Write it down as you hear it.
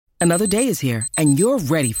Another day is here, and you're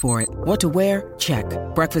ready for it. What to wear? Check.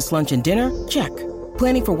 Breakfast, lunch, and dinner? Check.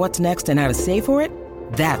 Planning for what's next and how to save for it?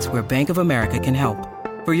 That's where Bank of America can help.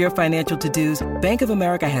 For your financial to-dos, Bank of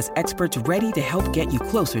America has experts ready to help get you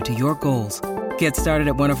closer to your goals. Get started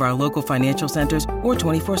at one of our local financial centers or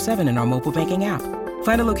 24/7 in our mobile banking app.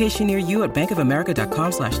 Find a location near you at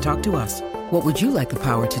bankofamerica.com/talktous. What would you like the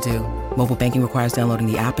power to do? Mobile banking requires downloading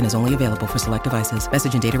the app and is only available for select devices.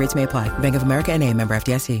 Message and data rates may apply. Bank of America N.A., member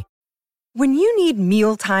FDIC. When you need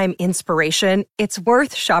mealtime inspiration, it's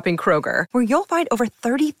worth shopping Kroger, where you'll find over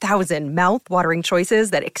 30,000 mouth-watering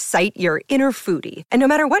choices that excite your inner foodie. And no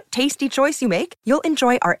matter what tasty choice you make, you'll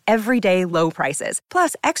enjoy our everyday low prices,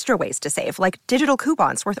 plus extra ways to save, like digital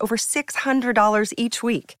coupons worth over $600 each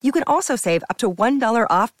week. You can also save up to $1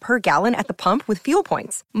 off per gallon at the pump with fuel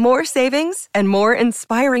points. More savings and more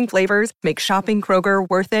inspiring flavors make shopping Kroger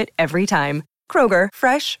worth it every time. Kroger,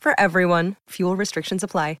 fresh for everyone. Fuel restrictions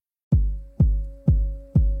apply.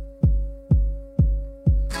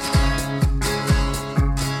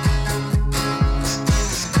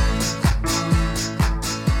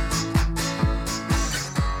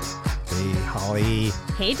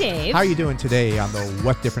 Hey, Dave. How are you doing today on the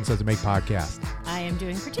What Difference Does It Make podcast? I am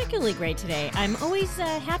doing particularly great today. I'm always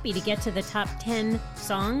happy to get to the top 10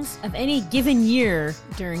 songs of any given year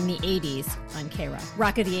during the 80s on K-Rock.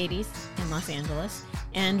 Rock of the 80s in Los Angeles.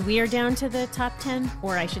 And we are down to the top 10,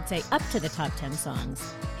 or I should say up to the top 10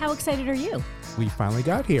 songs. How excited are you? We finally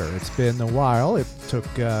got here. It's been a while. It took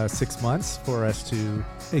 6 months for us to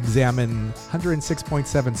examine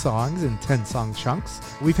 106.7 songs in 10-song chunks.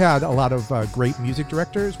 We've had a lot of great music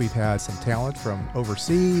directors. We've had some talent from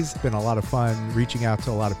overseas. It's been a lot of fun reaching out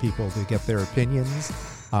to a lot of people to get their opinions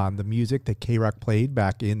on the music that K-Rock played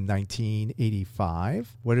back in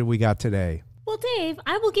 1985. What did we got today? Well, Dave,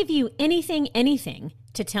 I will give you anything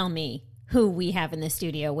to tell me who we have in the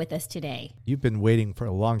studio with us today. You've been waiting for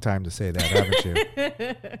a long time to say that, haven't you?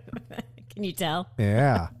 Can you tell?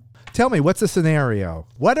 Yeah. Tell me, what's the scenario?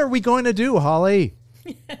 What are we going to do, Holly?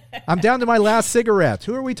 I'm down to my last cigarette.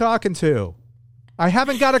 Who are we talking to? I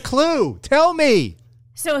haven't got a clue. Tell me.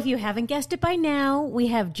 So if you haven't guessed it by now, we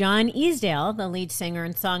have John Easdale, the lead singer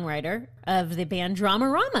and songwriter of the band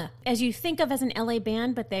Dramarama, as you think of as an LA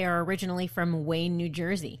band, but they are originally from Wayne, New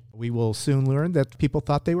Jersey. We will soon learn that people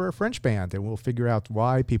thought they were a French band, and we'll figure out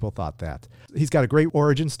why people thought that. He's got a great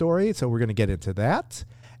origin story, so we're going to get into that.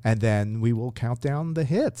 And then we will count down the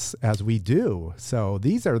hits as we do. So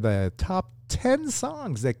these are the top 10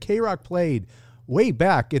 songs that K-Rock played way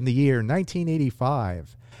back in the year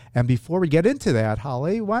 1985. And before we get into that,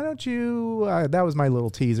 Holly, why don't you, that was my little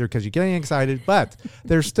teaser because you're getting excited, but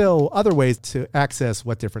there's still other ways to access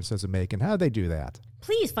What Difference Does It Make, and how do they do that?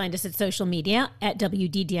 Please find us at social media at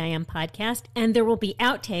WDDIM Podcast, and there will be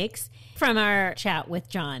outtakes from our chat with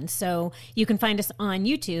John. So you can find us on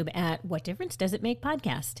YouTube at What Difference Does It Make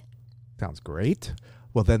Podcast. Sounds great.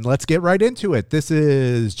 Well, then let's get right into it. This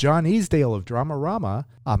is John Easdale of Dramarama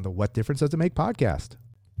on the What Difference Does It Make podcast.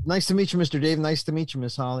 Nice to meet you, Mr. Dave. Nice to meet you,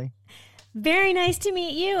 Miss Holly. Very nice to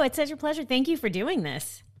meet you. It's such a pleasure. Thank you for doing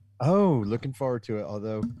this. Oh, looking forward to it.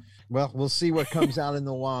 Although, well, we'll see what comes out in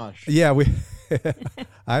the wash. Yeah,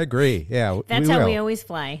 I agree. Yeah, that's how we always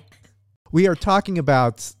fly. We are talking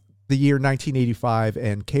about the year 1985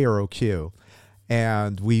 and KROQ,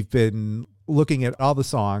 and we've been looking at all the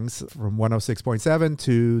songs from 106.7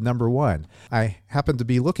 to number one. I happened to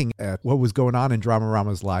be looking at what was going on in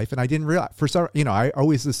Dramarama's life, and I didn't realize, I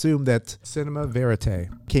always assumed that Cinema Verite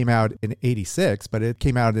came out in 86, but it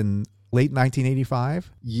came out in late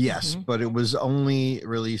 1985? Yes, but it was only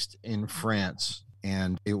released in France.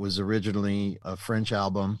 And it was originally a French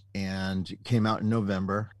album and came out in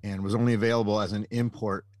November and was only available as an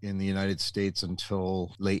import in the United States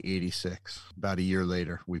until late 86. About a year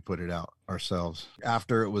later, we put it out ourselves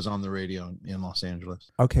after it was on the radio in Los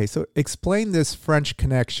Angeles. Okay, so explain this French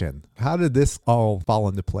connection. How did this all fall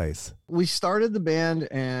into place? We started the band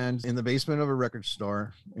and in the basement of a record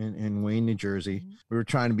store in Wayne, New Jersey. We were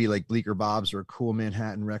trying to be like Bleecker Bob's or a cool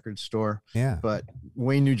Manhattan record store. Yeah. But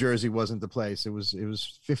Wayne, New Jersey wasn't the place. It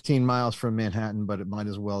was 15 miles from Manhattan, but it might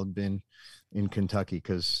as well have been in Kentucky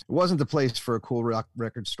because it wasn't the place for a cool rock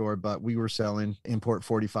record store, but we were selling import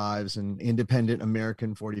 45s and independent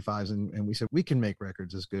American 45s. And we said, we can make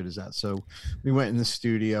records as good as that. So we went in the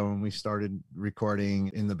studio and we started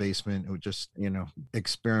recording in the basement. It was just,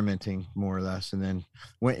 experimenting more or less. And then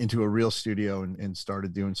went into a real studio and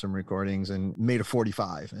started doing some recordings and made a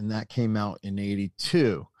 45. And that came out in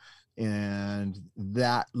 82. And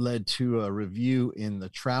that led to a review in the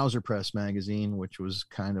Trouser Press magazine, which was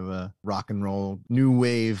kind of a rock and roll new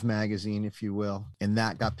wave magazine, if you will. And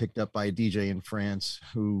that got picked up by a DJ in France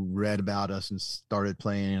who read about us and started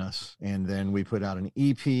playing us. And then we put out an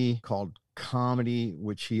EP called Comedy,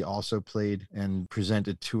 which he also played and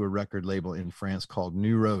presented to a record label in France called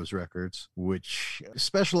New Rose Records, which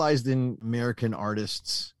specialized in American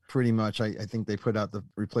artists. Pretty much, I think they put out the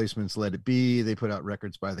replacements Let It Be, they put out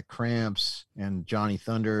records by the Cramps and Johnny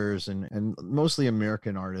Thunders and mostly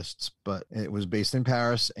American artists, but it was based in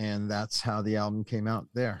Paris, and that's how the album came out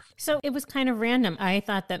there. So it was kind of random. I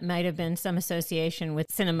thought that might have been some association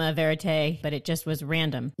with cinema verite, but it just was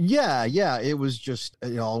random. Yeah, it was just,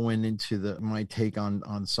 it all went into my take on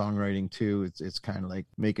songwriting too. It's kind of like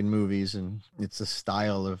making movies, and it's a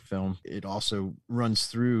style of film. It also runs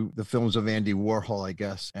through the films of Andy Warhol, I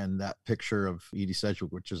guess, and that picture of Edie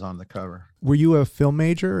Sedgwick, which is on the cover. Were you a film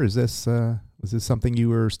major? Was this something you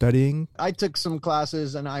were studying? I took some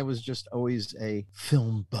classes, and I was just always a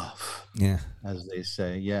film buff. Yeah, as they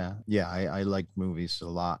say. Yeah. I like movies a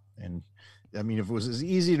lot, and I mean, if it was as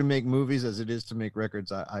easy to make movies as it is to make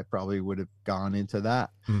records, I probably would have gone into that.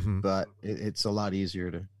 Mm-hmm. But it's a lot easier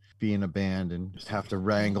to be in a band and just have to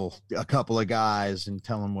wrangle a couple of guys and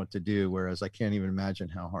tell them what to do. Whereas I can't even imagine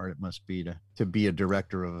how hard it must be to be a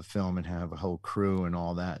director of a film and have a whole crew and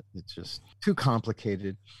all that. It's just too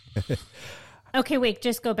complicated. Okay, wait,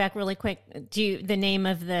 just go back really quick. The name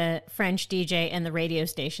of the French DJ and the radio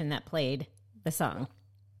station that played the song?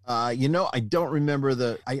 I don't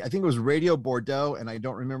remember I think it was Radio Bordeaux, and I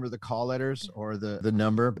don't remember the call letters or the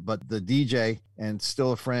number, but the DJ and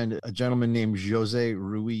still a friend, a gentleman named Jose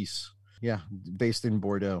Ruiz. Yeah, based in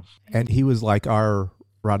Bordeaux. And he was like our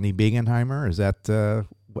Rodney Bingenheimer. Is that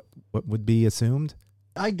what would be assumed?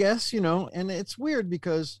 I guess, and it's weird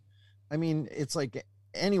because, I mean, it's like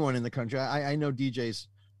anyone in the country. I know DJs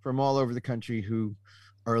from all over the country who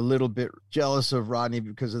are a little bit jealous of Rodney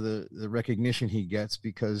because of the recognition he gets,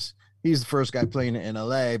 because he's the first guy playing in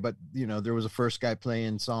LA, but there was a first guy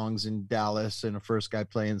playing songs in Dallas and a first guy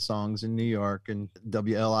playing songs in New York and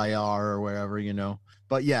WLIR or wherever,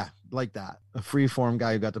 but yeah, like that, a freeform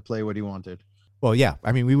guy who got to play what he wanted. Well, yeah,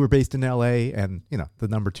 I mean, we were based in LA and the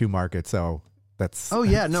number 2 market, so that's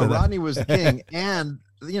Rodney was the king. And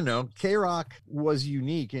K-Rock was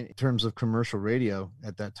unique in terms of commercial radio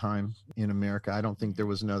at that time in America. I don't think there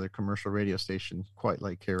was another commercial radio station quite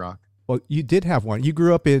like K-Rock. Well, you did have one. You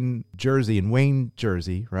grew up in Jersey, in Wayne,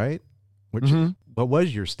 Jersey, right? What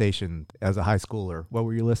was your station as a high schooler? What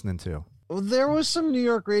were you listening to? Well, there was some New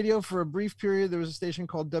York radio for a brief period. There was a station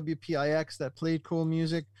called WPIX that played cool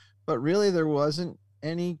music, but really there wasn't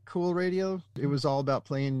any cool radio. It was all about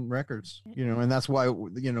playing records, and that's why,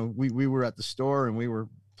 we were at the store and we were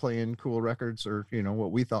playing cool records, or,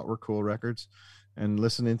 what we thought were cool records, and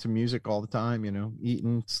listening to music all the time,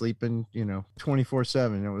 eating, sleeping,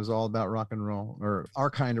 24/7. It was all about rock and roll, or our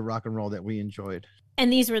kind of rock and roll that we enjoyed.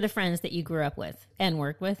 And these were the friends that you grew up with and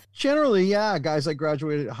worked with? Generally, yeah. Guys I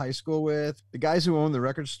graduated high school with. The guys who owned the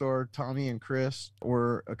record store, Tommy and Chris,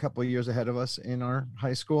 were a couple of years ahead of us in our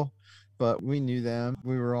high school, but we knew them.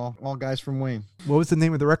 We were all guys from Wayne. What was the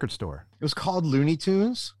name of the record store? It was called Looney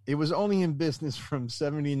Tunes. It was only in business from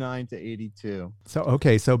 79 to 82. So,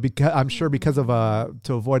 okay. So I'm sure because of,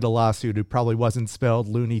 to avoid a lawsuit, it probably wasn't spelled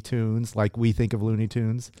Looney Tunes like we think of Looney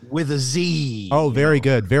Tunes. With a Z. Oh, very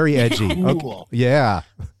good. Very edgy. Cool. Okay. Yeah.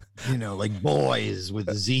 Like boys with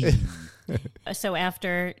a Z. So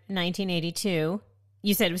after 1982,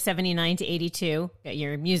 you said it was 79 to 82,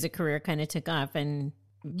 your music career kind of took off. And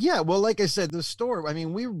yeah, well, like I said, the store, I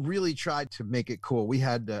mean, we really tried to make it cool. We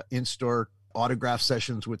had in-store autograph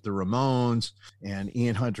sessions with the Ramones and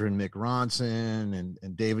Ian Hunter and Mick Ronson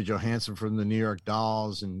and David Johansen from the New York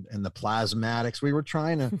Dolls and the Plasmatics. We were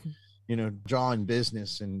trying to, draw in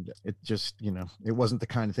business, and it just, it wasn't the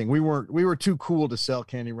kind of thing. We were too cool to sell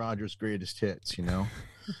Kenny Rogers' greatest hits,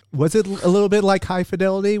 Was it a little bit like High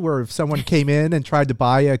Fidelity, where if someone came in and tried to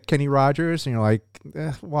buy a Kenny Rogers, and you're like,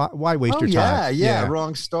 why waste your time? Yeah,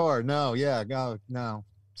 wrong store. No, no.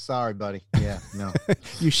 Sorry, buddy. Yeah, no.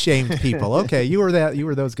 You shamed people. Okay, you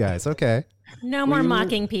were those guys. Okay. No more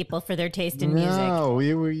mocking people for their taste in music. No,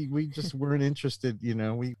 we just weren't interested.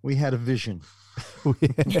 We had a vision.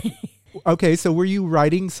 Okay, so were you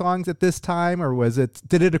writing songs at this time, or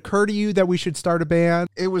did it occur to you that we should start a band?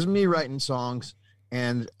 It was me writing songs.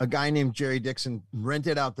 And a guy named Jerry Dixon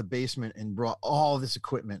rented out the basement and brought all this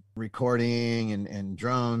equipment, recording and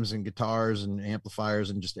drums and guitars and amplifiers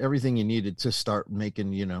and just everything you needed to start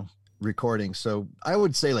making, recording. So I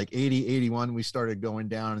would say like 80, 81, we started going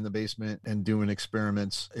down in the basement and doing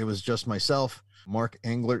experiments. It was just myself, Mark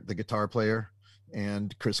Englert, the guitar player,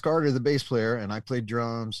 and Chris Carter, the bass player, and I played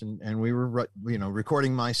drums, and we were,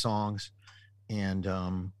 recording my songs. And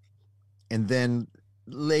then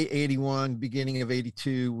late 81, beginning of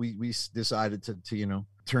 82, we decided to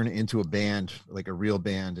turn it into a band, like a real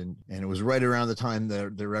band. And it was right around the time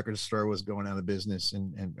the record store was going out of business,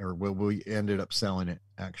 or we ended up selling it,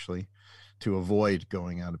 actually, to avoid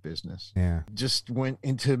going out of business. Yeah. Just went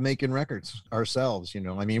into making records ourselves.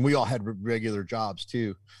 I mean, we all had regular jobs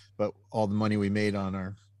too, but all the money we made on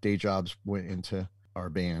our day jobs went into our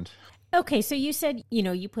band. Okay, so you said,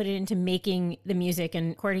 you put it into making the music and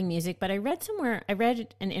recording music, but I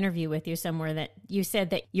read an interview with you somewhere that you said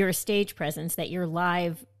that your stage presence, that your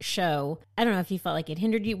live show, I don't know if you felt like it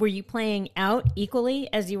hindered you. Were you playing out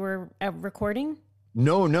equally as you were recording?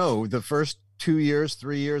 No. The first 2 years,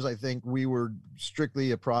 3 years, I think we were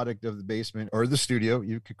strictly a product of the basement, or the studio.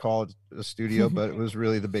 You could call it a studio, but it was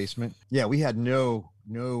really the basement. Yeah, we had no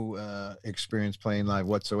experience playing live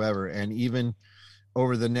whatsoever. And even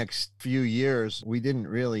over the next few years, we didn't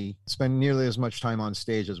really spend nearly as much time on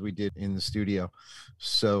stage as we did in the studio.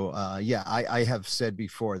 So I have said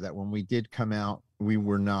before that when we did come out, we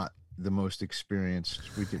were not the most experienced.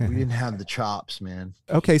 We didn't have the chops, man.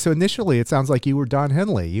 Okay, so initially it sounds like you were Don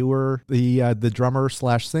Henley. You were the drummer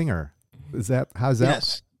 / singer. How's that?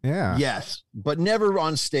 Yes. Yeah. Yes, but never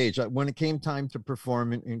on stage. When it came time to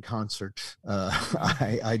perform in concert,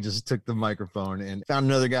 I just took the microphone and found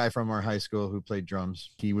another guy from our high school who played drums.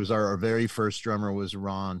 He was our very first drummer, was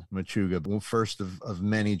Ron Machuga, first of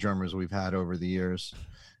many drummers we've had over the years.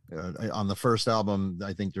 On the first album,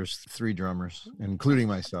 I think there's 3 drummers, including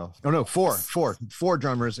myself. Oh no, four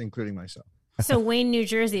drummers, including myself. So Wayne, New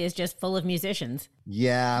Jersey is just full of musicians.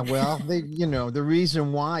 Yeah, well, the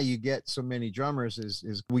reason why you get so many drummers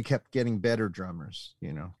is we kept getting better drummers.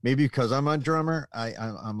 Maybe because I'm a drummer,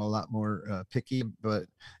 I'm a lot more picky, but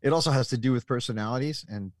it also has to do with personalities,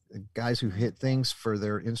 and guys who hit things for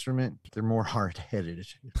their instrument, they're more hard-headed,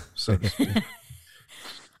 so to speak.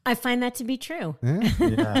 I find that to be true.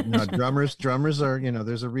 Yeah, no, drummers are,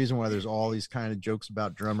 there's a reason why there's all these kind of jokes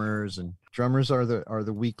about drummers, and drummers are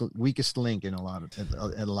the weakest link in a lot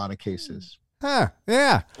of cases. Huh,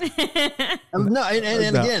 yeah. No,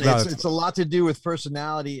 and again, it's a lot to do with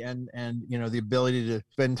personality and the ability to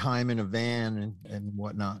spend time in a van and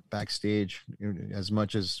whatnot backstage, as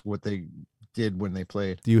much as what they did when they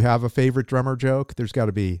played. Do you have a favorite drummer joke? There's got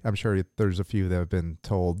to be. I'm sure there's a few that have been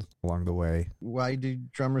told along the way. Why do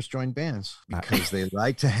drummers join bands? Because they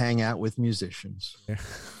like to hang out with musicians.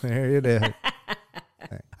 There it is.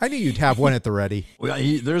 I knew you'd have one at the ready. Well,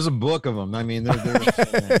 there's a book of them. I mean,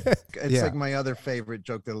 it's like my other favorite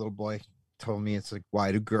joke that a little boy told me. It's like,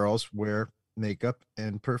 why do girls wear makeup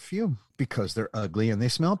and perfume? Because they're ugly and they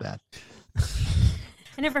smell bad.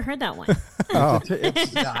 I never heard that one. Oh.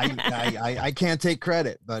 I can't take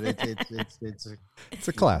credit, but it's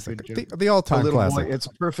a classic, the all-time classic. It's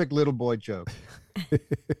a perfect little boy joke.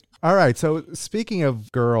 All right. So speaking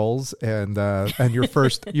of girls and your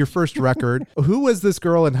first record, who was this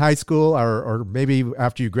girl in high school or maybe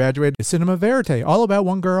after you graduated? Cinema Verite, all about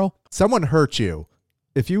one girl. Someone hurt you.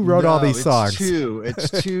 If you wrote all these songs.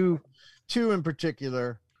 It's two in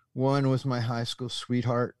particular. One was my high school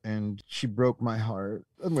sweetheart, and she broke my heart.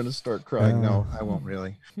 I'm going to start crying. No, I won't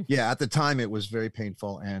really. Yeah, at the time, it was very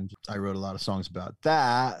painful, and I wrote a lot of songs about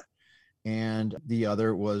that. And the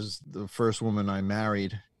other was the first woman I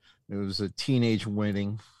married. It was a teenage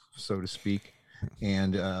wedding, so to speak.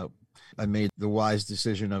 And I made the wise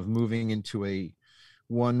decision of moving into a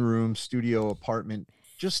one-room studio apartment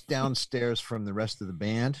just downstairs from the rest of the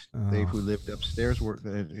band. They who lived upstairs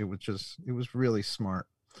it was really smart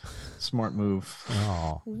move.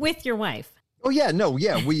 With your wife. Oh yeah, no,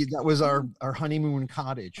 yeah, that was our honeymoon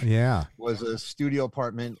cottage. Yeah, was a studio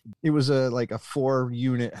apartment. It was a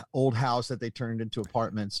 4-unit old house that they turned into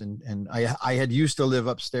apartments, and I had used to live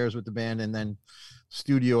upstairs with the band, and then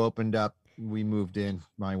studio opened up. We moved in,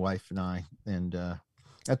 my wife and I, and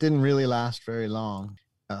that didn't really last very long.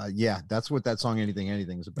 Yeah, that's what that song Anything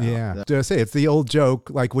is about. Yeah, I say it's the old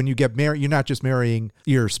joke. Like when you get married, you're not just marrying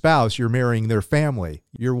your spouse, you're marrying their family.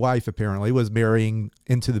 Your wife apparently was marrying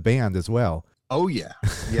into the band as well. Oh yeah,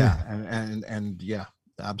 yeah, and yeah,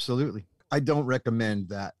 absolutely. I don't recommend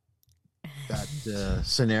that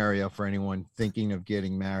scenario for anyone thinking of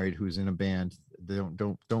getting married who's in a band. They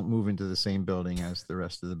don't move into the same building as the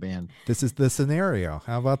rest of the band. This is the scenario.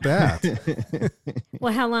 How about that?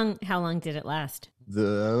 Well, how long did it last?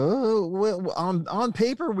 On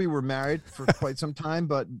paper we were married for quite some time,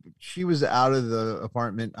 but she was out of the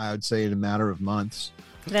apartment, I would say, in a matter of months.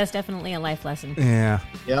 That's definitely a life lesson. Yeah.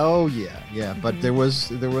 Oh yeah. But there was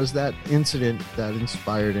that incident that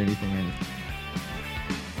inspired anything.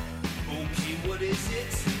 Okay, what is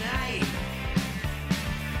it tonight?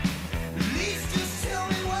 Please just tell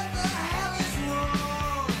me what the hell is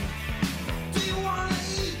wrong. Do you wanna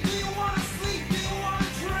eat? Do you wanna sleep? Do you wanna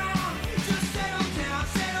drown? Just settle down,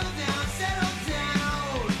 settle down, settle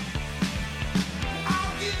down.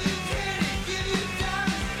 I'll give you candy, give you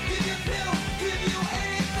diamonds, give you pills, give you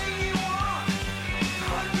anything you want.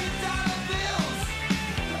 $100 bills.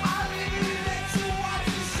 I'll even let you watch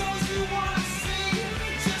the shows you wanna see.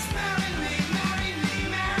 Just marry me, marry me,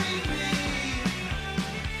 marry me.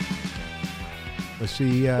 Was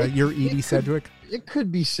she your Edie Sedgwick? It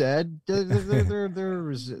could be said. There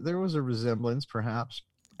was a resemblance, perhaps.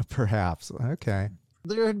 Perhaps. Okay.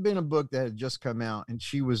 There had been a book that had just come out, and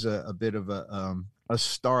she was a bit of a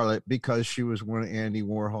starlet because she was one of Andy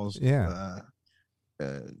Warhol's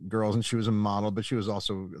girls, and she was a model, but she was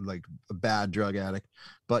also like a bad drug addict.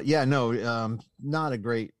 But yeah, no, not a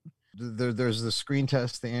great. There's the screen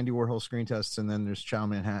test, the Andy Warhol screen tests, and then there's Chow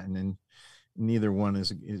Manhattan, and neither one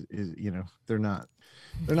is they're not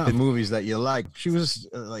movies that you like. She was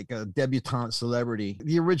like a debutante celebrity,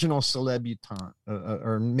 the original celebutante,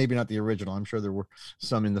 or maybe not the original. I'm sure there were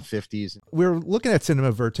some in the 50s. We're looking at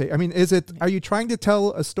Cinema Verte. I mean, are you trying to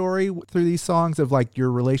tell a story through these songs of like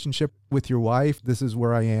your relationship with your wife? This is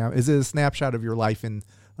where I am. Is it a snapshot of your life in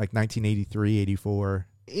like 1983, 84?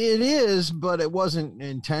 It is, but it wasn't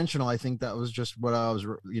intentional. I think that was just what I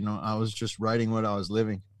was just writing what I was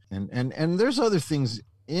living. And there's other things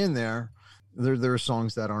in there. There are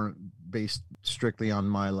songs that aren't based strictly on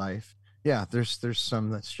my life. Yeah, there's some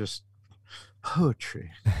that's just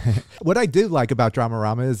poetry. What I did like about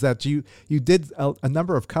Dramarama is that you did a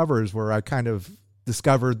number of covers where I kind of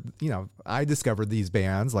discovered these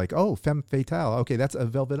bands like, oh, Femme Fatale. Okay, that's a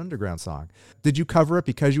Velvet Underground song. Did you cover it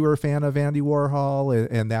because you were a fan of Andy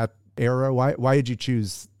Warhol and that era? Why did you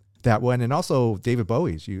choose that one? And also David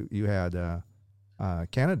Bowie's. You had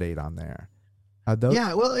Candidate on there.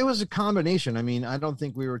 Yeah, well, it was a combination. I mean, I don't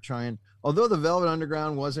think we were trying, although the Velvet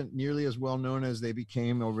Underground wasn't nearly as well known as they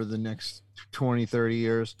became over the next 20, 30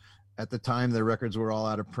 years. At the time, their records were all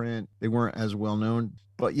out of print. They weren't as well known.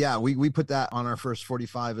 But yeah, we put that on our first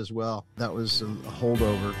 45 as well. That was a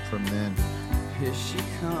holdover from then. Here she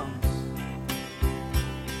comes.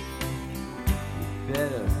 You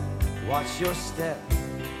better watch your step.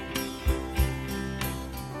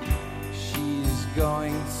 She's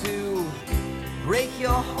going to break your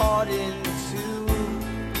heart in two.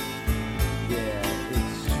 Yeah,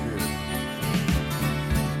 it's true.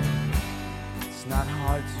 It's not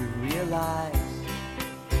hard to realize.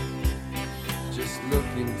 Just look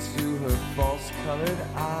into her false-colored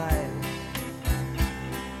eyes.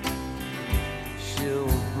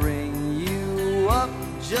 She'll bring you up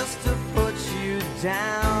just to put you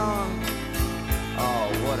down. Oh,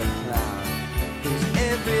 what a clown. 'Cause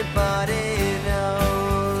everybody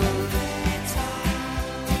knows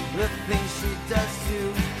the things she does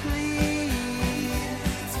to please.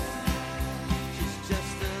 She's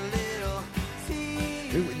just a little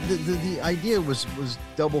tease. The idea was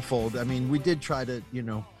double-fold. I mean, we did try to,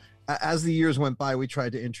 as the years went by, we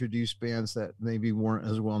tried to introduce bands that maybe weren't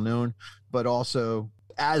as well known, but also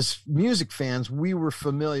as music fans, we were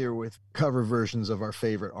familiar with cover versions of our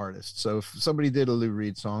favorite artists. So if somebody did a Lou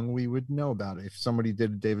Reed song, we would know about it. If somebody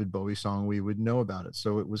did a David Bowie song, we would know about it.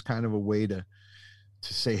 So it was kind of a way to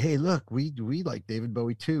say, hey, look, we like David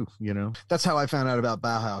Bowie too. That's how I found out about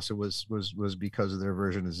Bauhaus. It was because of their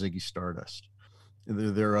version of Ziggy Stardust.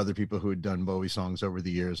 There are other people who had done Bowie songs over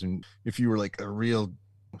the years, and if you were like a real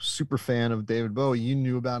super fan of David Bowie, you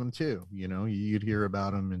knew about him too. You'd hear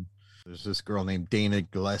about him. And there's this girl named Dana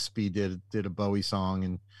Gillespie did a Bowie song,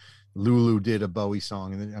 and Lulu did a Bowie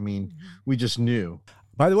song, and I mean, we just knew.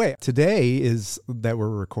 By the way, today that we're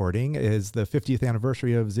recording is the 50th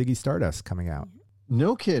anniversary of Ziggy Stardust coming out.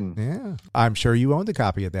 No kidding. Yeah, I'm sure you owned a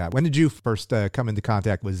copy of that. When did you first come into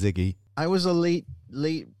contact with Ziggy? I was a late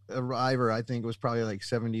arriver. I think it was probably like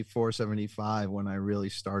 74, 75 when I really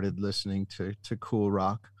started listening to cool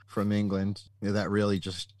rock from England. That really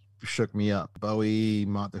just shook me up. Bowie,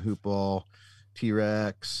 Mott the Hoople,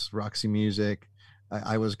 T-Rex, Roxy Music.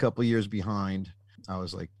 I was a couple years behind. I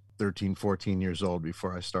was like 13, 14 years old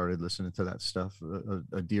before I started listening to that stuff.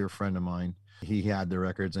 A dear friend of mine, he had the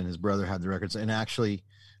records and his brother had the records. And actually,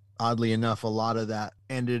 oddly enough, a lot of that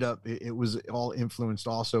ended up, it was all influenced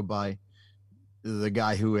also by the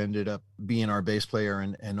guy who ended up being our bass player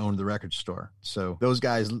and owned the record store. So those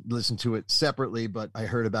guys listened to it separately, but I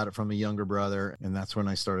heard about it from a younger brother, and that's when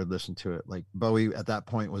I started listening to it. Like Bowie at that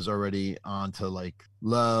point was already on to like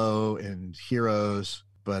Low and Heroes,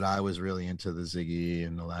 but I was really into the Ziggy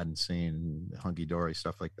and Aladdin scene, and Hunky Dory,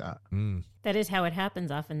 stuff like that. That is how it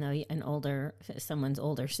happens often, though. Someone's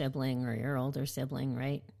older sibling or your older sibling,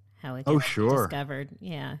 right? How it gets discovered.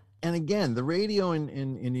 Yeah. And again, the radio in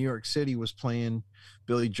New York City was playing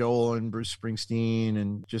Billy Joel and Bruce Springsteen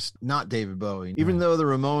and just not David Bowie. Even though the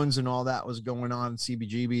Ramones and all that was going on,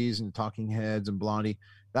 CBGBs and Talking Heads and Blondie,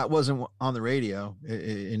 that wasn't on the radio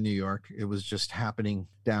in New York. It was just happening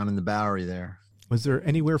down in the Bowery there. Was there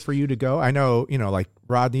anywhere for you to go? I know, like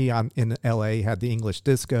Rodney in LA had the English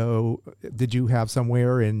disco. Did you have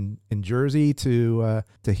somewhere in Jersey to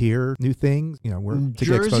hear new things?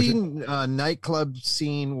 Jersey nightclub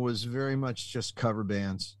scene was very much just cover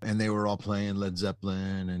bands, and they were all playing Led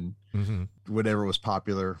Zeppelin and whatever was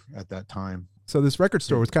popular at that time. So this record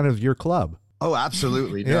store was kind of your club. Oh,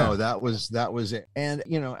 absolutely. Yeah. No, that was it. And,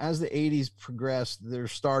 as the 80s progressed, there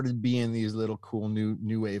started being these little cool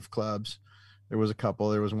new wave clubs. There was a couple.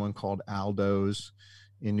 There was one called Aldo's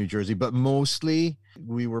in New Jersey, but mostly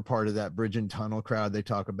we were part of that bridge and tunnel crowd they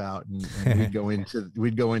talk about, and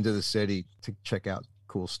we'd go into the city to check out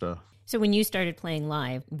cool stuff. So when you started playing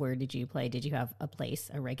live, where did you play? Did you have a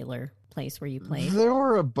regular place where you played? There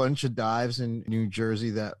were a bunch of dives in New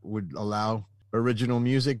Jersey that would allow original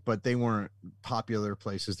music, but they weren't popular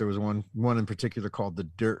places. There was one in particular called the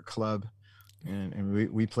Dirt Club,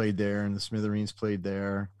 and we played there, and the Smithereens played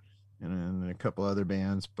there, and a couple other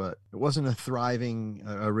bands, but it wasn't a thriving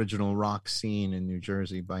original rock scene in New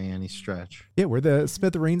Jersey by any stretch. Yeah, were the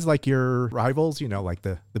Smithereens like your rivals? Like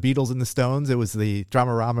the Beatles and the Stones? It was the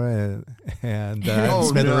Dramarama and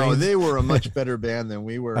Smithereens. No, they were a much better band than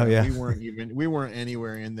we were. Oh, yeah. We weren't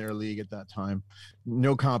anywhere in their league at that time.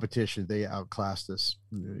 No competition. They outclassed us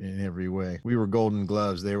in every way. We were Golden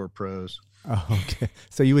Gloves. They were pros. Oh, okay.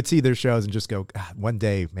 So you would see their shows and just go, God, one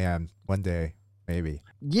day, man, one day. Maybe.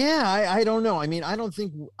 Yeah, I don't know. I mean, I don't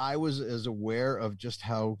think I was as aware of just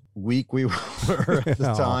how weak we were at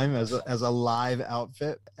the time as a live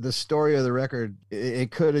outfit. The story of the record,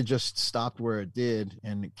 it could have just stopped where it did,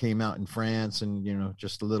 and it came out in France and,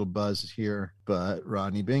 just a little buzz here. But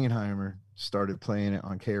Rodney Bingenheimer started playing it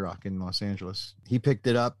on K-Rock in Los Angeles. He picked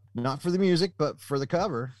it up, not for the music, but for the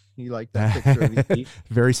cover. He liked that picture of Edie.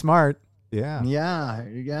 Very smart. Yeah.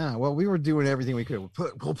 Yeah. Well, we were doing everything we could.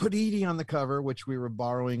 We'll put Edie on the cover, which we were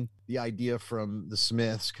borrowing the idea from the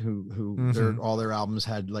Smiths, who all their albums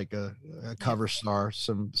had like a cover star,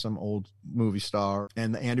 some old movie star,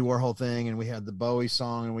 and the Andy Warhol thing, and we had the Bowie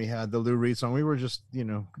song, and we had the Lou Reed song. We were just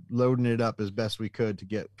loading it up as best we could to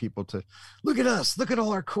get people to look at us, look at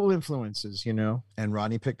all our cool influences, And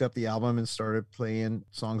Rodney picked up the album and started playing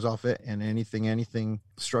songs off it, and anything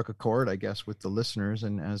struck a chord, I guess, with the listeners,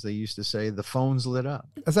 and as they used to say, the phones lit up.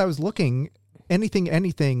 As I was looking,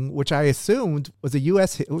 anything, which I assumed was a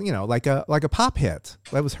U.S. hit, like a pop hit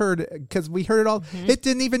that was heard, because we heard it all. It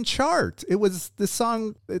didn't even chart. It was the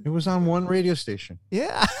song. It was on one radio station.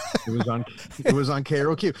 Yeah, it was on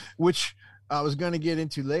KROQ, which I was going to get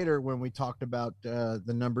into later when we talked about the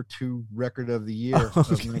number 2 record of the year of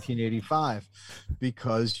 1985,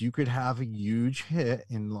 because you could have a huge hit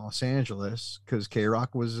in Los Angeles because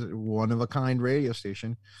K-Rock was one of a kind radio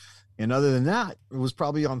station. And other than that, it was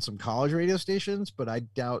probably on some college radio stations, but I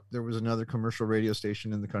doubt there was another commercial radio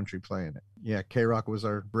station in the country playing it. Yeah, K-Rock was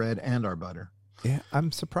our bread and our butter. Yeah,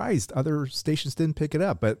 I'm surprised other stations didn't pick it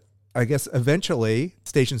up, but I guess eventually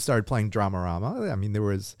stations started playing Dramarama. I mean,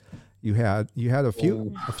 you had a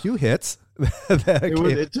few hits.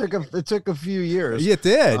 It took a few years. It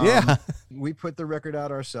did, yeah. We put the record out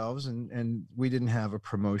ourselves, and we didn't have a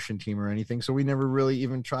promotion team or anything, so we never really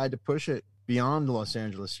even tried to push it beyond Los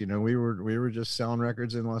Angeles. We were just selling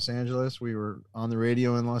records in Los Angeles. We were on the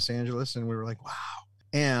radio in Los Angeles, and we were like, wow.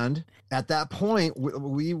 And at that point,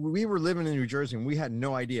 we were living in New Jersey, and we had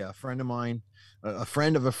no idea. A friend of mine, a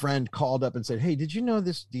friend of a friend, called up and said, hey, did you know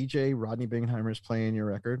this DJ Rodney Bingenheimer is playing your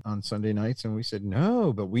record on Sunday nights? And we said,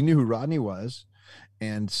 no, but we knew who Rodney was.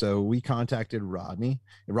 And so we contacted Rodney.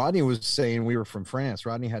 Rodney was saying we were from France.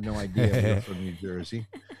 Rodney had no idea we were from New Jersey.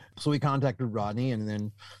 So we contacted Rodney, and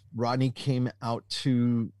then Rodney came out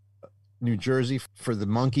to New Jersey for the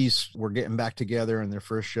Monkees. Were getting back together, and their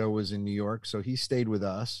first show was in New York. So he stayed with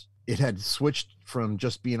us. It had switched from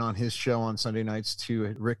just being on his show on Sunday nights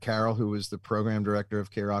to Rick Carroll, who was the program director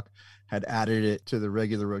of K-Rock, had added it to the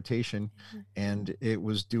regular rotation, and it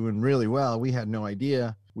was doing really well. We had no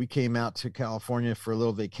idea. we came out to California for a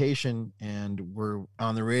little vacation, and we're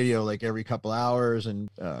on the radio like every couple hours, and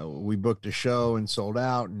we booked a show and sold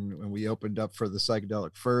out, and we opened up for the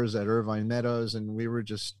Psychedelic Furs at Irvine Meadows, and we were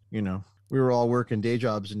just, we were all working day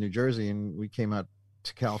jobs in New Jersey, and we came out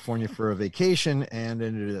to California for a vacation and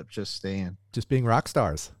ended up just staying. Just being rock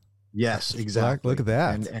stars. Yes, exactly. Look at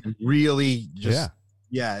that. And really just,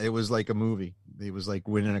 yeah, it was like a movie. It was like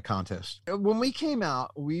winning a contest. When we came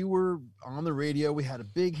out, we were on the radio. We had a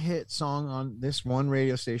big hit song on this one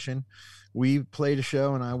radio station. We played a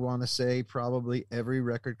show, and I want to say probably every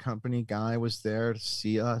record company guy was there to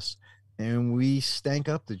see us, and we stank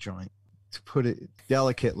up the joint. To put it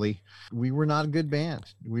delicately, we were not a good band.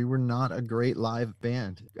 We were not a great live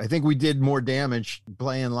band. I think we did more damage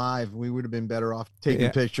playing live. We would have been better off taking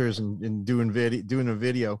pictures and doing a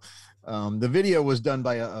video. The video was done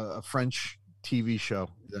by a French TV show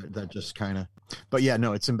that just kind of, but yeah,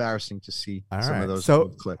 no, it's embarrassing to see some of those.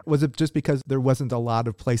 So was it just because there wasn't a lot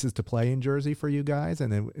of places to play in Jersey for you guys,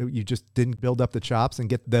 and then you just didn't build up the chops and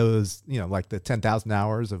get those, like the 10,000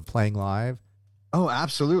 hours of playing live? Oh,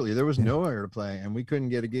 absolutely. There was nowhere to play, and we couldn't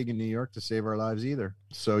get a gig in New York to save our lives either.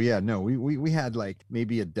 So yeah, no, we had like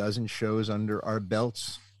maybe a dozen shows under our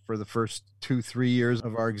belts for the first 2-3 years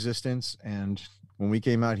of our existence. And when we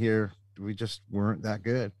came out here, we just weren't that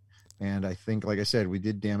good. And I think, like I said, we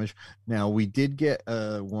did damage. Now, we did get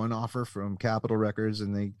one offer from Capitol Records,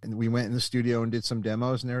 and we went in the studio and did some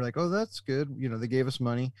demos, and they were like, oh, that's good. They gave us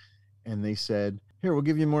money, and they said, here, we'll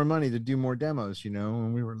give you more money to do more demos,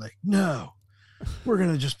 and we were like, no. We're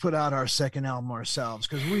going to just put out our second album ourselves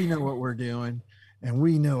because we know what we're doing and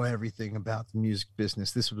we know everything about the music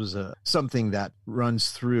business. This was something that runs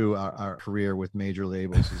through our career with major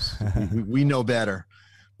labels. We know better.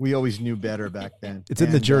 We always knew better back then. It's in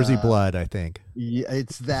the Jersey blood, I think. Yeah,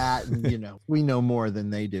 it's that, and, we know more than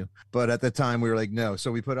they do. But at the time, we were like, no.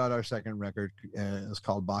 So we put out our second record. It was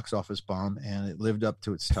called Box Office Bomb, and it lived up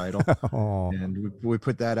to its title. And we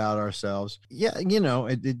put that out ourselves. Yeah,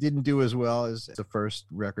 it didn't do as well as the first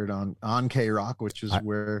record on K-Rock, which is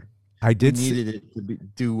where I needed it to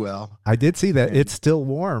do well. I did see that It's Still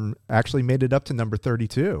Warm actually made it up to number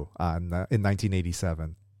 32 in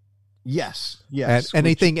 1987. Yes. And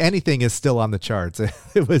anything is still on the charts.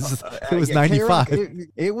 It was 95.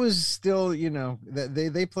 It was still,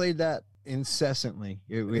 they played that incessantly.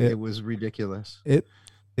 It was ridiculous. It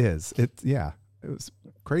is. It was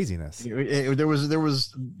craziness. There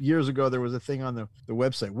was years ago, there was a thing on the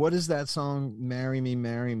website. What is that song? Marry Me,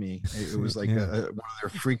 Marry Me. It was like one of their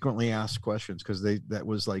frequently asked questions, because that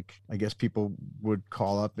was like, I guess people would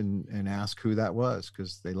call up and ask who that was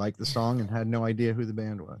because they liked the song and had no idea who the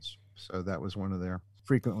band was. So that was one of their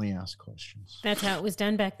frequently asked questions. That's how it was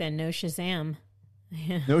done back then. No Shazam.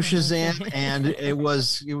 No Shazam. And it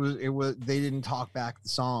was, they didn't talk back the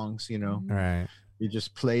songs, Right. You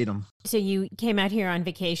just played them. So you came out here on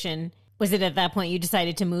vacation. Was it at that point you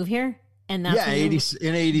decided to move here? And that's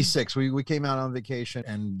in 86, we came out on vacation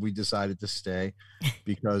and we decided to stay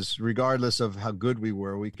because regardless of how good we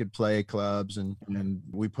were, we could play clubs, and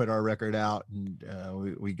we put our record out, and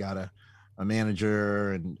we got a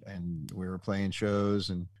manager, and we were playing shows,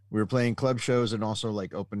 and we were playing club shows and also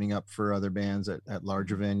like opening up for other bands at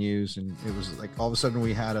larger venues. And it was like all of a sudden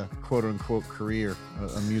we had a quote unquote career,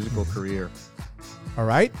 a musical career. All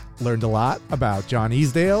right. Learned a lot about John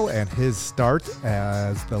Easdale and his start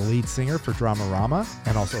as the lead singer for Dramarama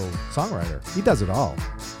and also songwriter. He does it all.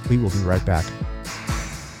 We will be right back.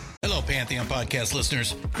 Hello, Pantheon Podcast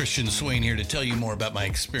listeners. Christian Swain here to tell you more about my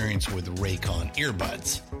experience with Raycon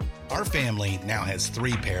earbuds. Our family now has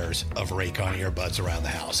 3 pairs of Raycon earbuds around the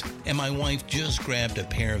house, and my wife just grabbed a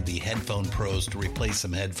pair of the Headphone Pros to replace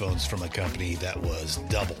some headphones from a company that was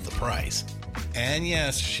double the price. And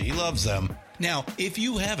yes, she loves them. Now, if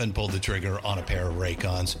you haven't pulled the trigger on a pair of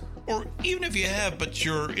Raycons, or even if you have, but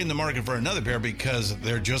you're in the market for another pair because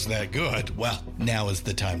they're just that good, well, now is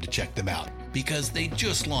the time to check them out, because they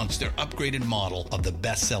just launched their upgraded model of the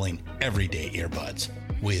best-selling everyday earbuds.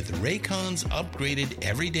 With Raycon's upgraded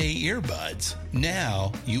everyday earbuds,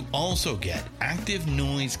 now you also get active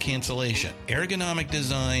noise cancellation, ergonomic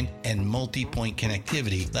design, and multi-point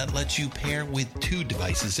connectivity that lets you pair with 2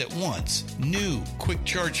 devices at once. New quick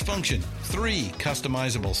charge function, 3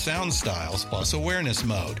 customizable sound styles, plus awareness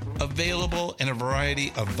mode. Available in a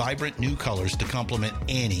variety of vibrant new colors to complement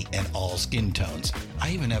any and all skin tones.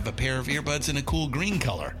 I even have a pair of earbuds in a cool green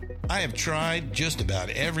color. I have tried just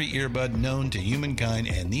about every earbud known to humankind,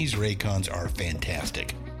 and these Raycons are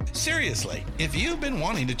fantastic. Seriously, if you've been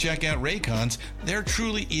wanting to check out Raycons, there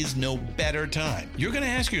truly is no better time. You're going to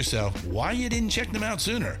ask yourself why you didn't check them out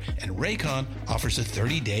sooner, and Raycon offers a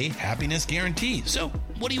 30-day happiness guarantee. So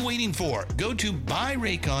what are you waiting for? Go to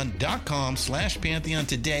buyraycon.com/Pantheon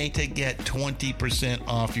today to get 20%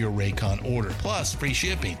 off your Raycon order, plus free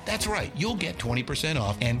shipping. That's right, you'll get 20%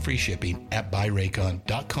 off and free shipping at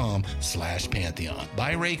buyraycon.com/Pantheon.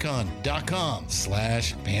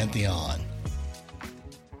 buyraycon.com/Pantheon.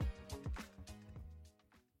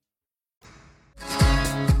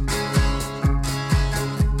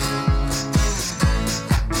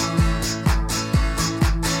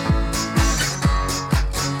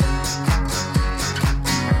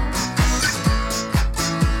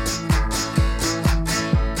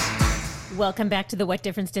 Welcome back to the What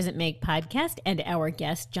Difference Does It Make podcast and our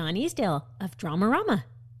guest, John Easdale of Dramarama.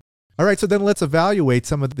 All right, so then let's evaluate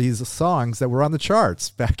some of these songs that were on the charts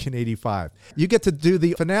back in 85. You get to do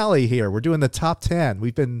the finale here. We're doing the top 10.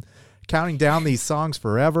 We've been counting down these songs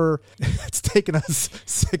forever. It's taken us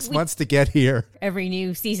 6 months to get here. Every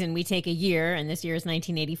new season, we take a year, and this year is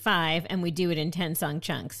 1985, and we do it in 10-song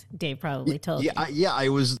chunks. Dave probably told you. I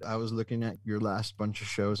was looking at your last bunch of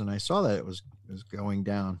shows, and I saw that it was going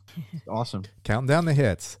down. Awesome. Counting down the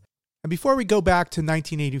hits. And before we go back to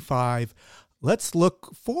 1985, let's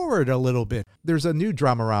look forward a little bit. There's a new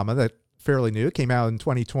Dramarama that fairly new. It came out in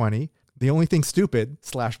 2020. The Only Thing Stupid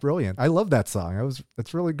 / Brilliant. I love that song.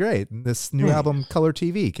 That's really great. And this new album, Color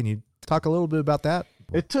TV. Can you talk a little bit about that?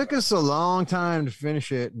 It took us a long time to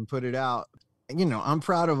finish it and put it out. You know, I'm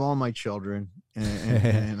proud of all my children,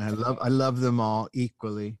 and I love them all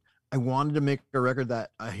equally. I wanted to make a record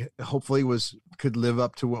that I hopefully could live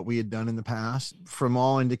up to what we had done in the past. From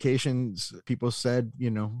all indications, people said,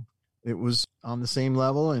 you know, it was on the same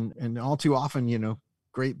level, and all too often, you know,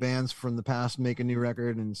 great bands from the past make a new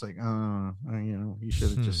record, and it's like, you know, you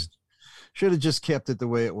should have just kept it the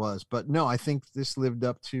way it was. But no, I think this lived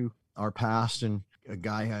up to our past, and a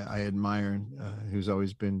guy I admire and who's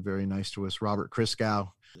always been very nice to us, Robert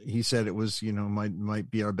Christgau. He said it was, you know, might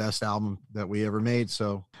be our best album that we ever made.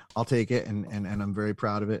 So I'll take it, and I'm very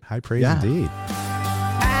proud of it. High praise indeed.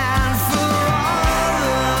 And for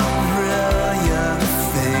all the brilliant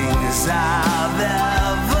things I've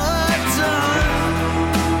ever done,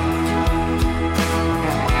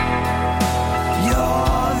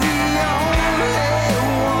 you're the only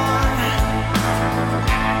one,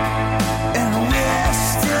 and we're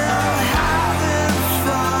still having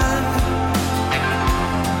fun.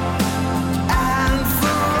 And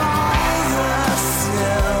for all the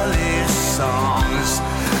silly songs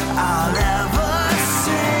I'll ever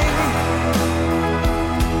sing,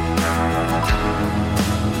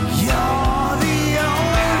 you're the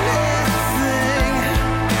only thing,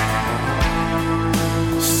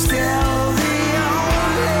 still the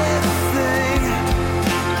only thing.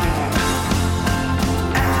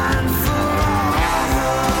 And for all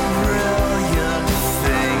the brilliant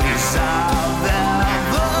things I've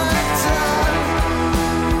ever done,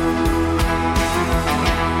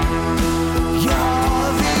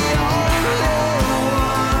 you're the only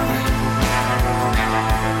one,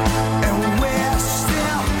 and we're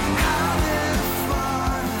still having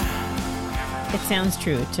fun. It sounds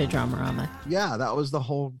true to Dramarama. Yeah, that was the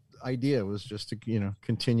whole idea, was just to, you know,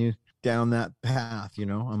 continue down that path. You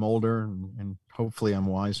know, I'm older, and hopefully I'm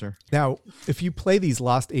wiser. Now, if you play these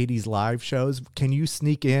Lost 80s live shows, can you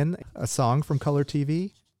sneak in a song from Color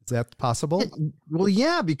TV? Is that possible? Well,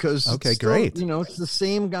 yeah, because Okay, it's still, great. you know, it's the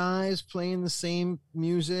same guys playing the same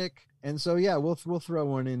music, and so yeah, we'll throw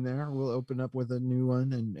one in there. We'll open up with a new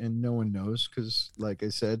one, and no one knows, because, like I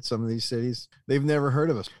said, some of these cities, they've never heard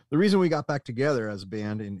of us. The reason we got back together as a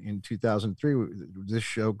band in 2003, this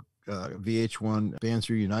show, VH1 Bands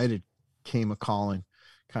Reunited, came a calling.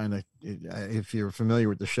 Kind of, if you're familiar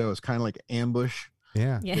with the show, it's kind of like Ambush.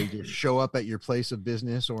 Yeah. Yeah. They just show up at your place of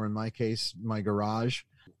business, or in my case, my garage.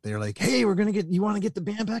 They're like, hey, you want to get the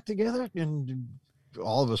band back together? And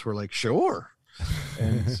all of us were like, sure.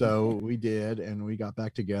 And so we did, and we got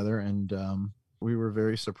back together, and we were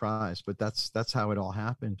very surprised, but that's how it all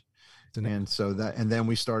happened. And so then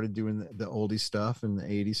we started doing the oldie stuff and the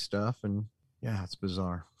 80s stuff, and yeah, it's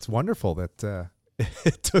bizarre. It's wonderful that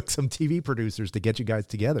it took some TV producers to get you guys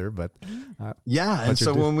together, but yeah. And what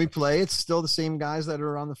you're so when we play, it's still the same guys that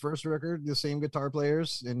are on the first record, the same guitar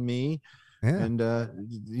players, and me. Yeah. And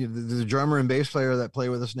the drummer and bass player that play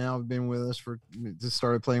with us now have been with us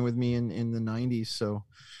started playing with me in the 90s. So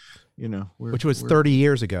which was 30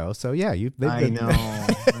 years ago. So yeah, I know.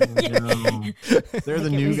 They're the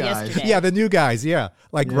new guys. Yesterday. Yeah, the new guys. Yeah,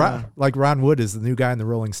 like Ron Wood is the new guy in the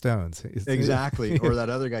Rolling Stones. Exactly. Or that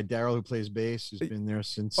other guy, Daryl, who plays bass, who's been there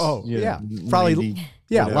since. Probably 90,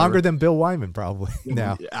 whatever. longer than Bill Wyman probably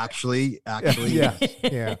now. Actually,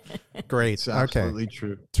 yeah. Great. It's absolutely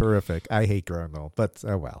true. Terrific. I hate growing old, but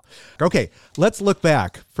oh well. Okay, let's look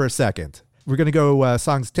back for a second. We're going to go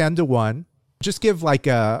songs 10 to 1. Just give like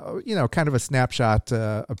a, kind of a snapshot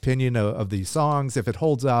opinion of these songs, if it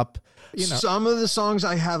holds up. Some of the songs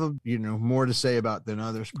I have, more to say about than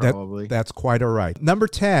others, probably. That's quite all right. Number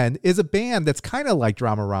 10 is a band that's kind of like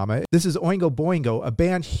Dramarama. This is Oingo Boingo, a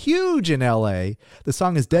band huge in L.A. The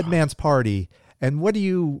song is Dead Man's Party. And what do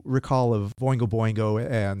you recall of Boingo Boingo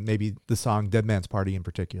and maybe the song Dead Man's Party in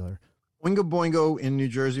particular? Oingo Boingo in New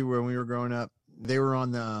Jersey, when we were growing up, they were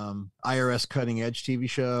on the IRS Cutting Edge TV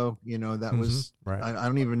show. That was, right. I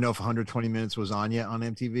don't even know if 120 Minutes was on yet on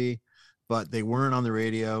MTV, but they weren't on the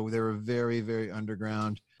radio. They were very, very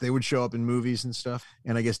underground. They would show up in movies and stuff.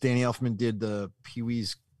 And I guess Danny Elfman did the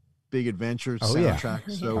Pee-wee's Big Adventure soundtrack.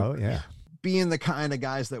 Yeah. So yeah. Being the kind of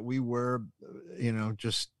guys that we were,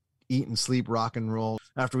 just eat and sleep rock and roll.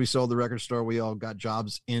 After we sold the record store, we all got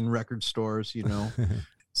jobs in record stores,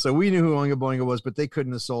 So we knew who Oingo Boingo was, but they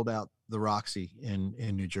couldn't have sold out the Roxy in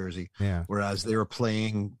New Jersey. Yeah. Whereas they were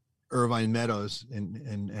playing Irvine Meadows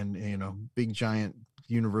and big giant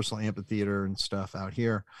Universal Amphitheater and stuff out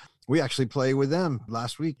here. We actually played with them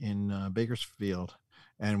last week in Bakersfield,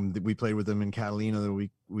 and we played with them in Catalina the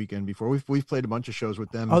weekend before. We've played a bunch of shows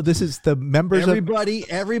with them. Oh, this is the members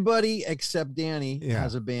everybody except Danny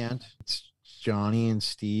has a band. It's Johnny and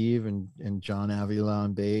Steve and John Avila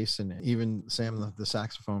on bass, and even Sam, the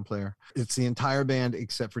saxophone player. It's the entire band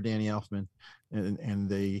except for Danny Elfman. And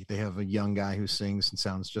they have a young guy who sings and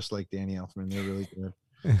sounds just like Danny Elfman. They're really good.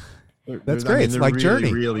 That's great. It's like really,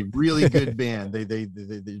 Journey. Really, really good band. They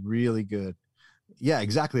really good. Yeah,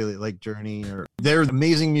 exactly like Journey. They're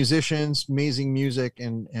amazing musicians, amazing music,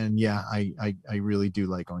 and yeah, I really do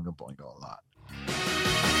like Oingo Boingo a lot.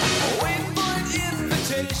 Wait for an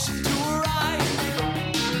invitation to arrive.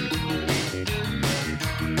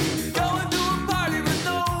 Going to a party with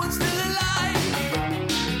no one still alive.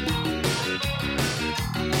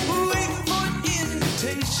 Waiting for an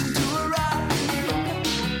invitation to arrive.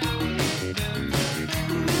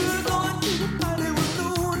 We're going to a party with no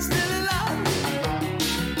one still alive.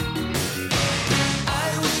 I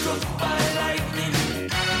was struck by lightning,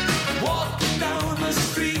 walking down the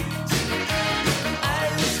street. I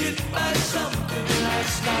was hit by something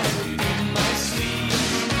last night in my sleep.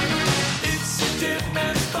 It's a dead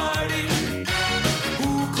man's party.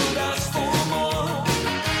 Who could ask for more?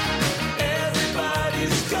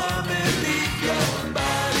 Everybody's coming. Leave your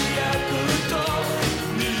body at the door.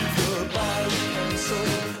 Leave your body and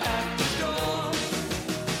soul at the door.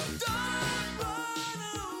 Don't run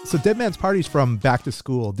away. So Dead Man's Party's from Back to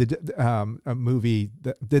School. Did a movie?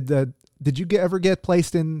 Did you ever get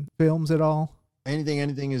placed in films at all?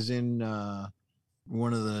 Anything is in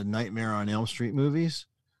one of the Nightmare on Elm Street movies,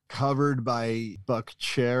 covered by Buck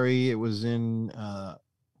Cherry. It was in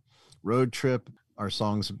Road Trip. Our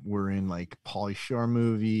songs were in like Pauly Shore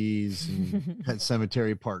movies and Pet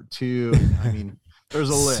Cemetery Part 2. I mean, there's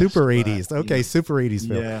a list. Super but, 80s. Okay, super 80s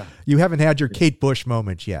film. Yeah. You haven't had your Kate Bush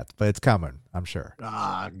moment yet, but it's coming, I'm sure.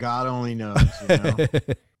 God only knows.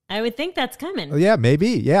 I would think that's coming. Oh, yeah, maybe.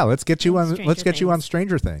 Yeah, let's get you on. Let's get you on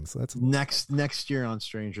Stranger Stranger Things. Let's. Next year on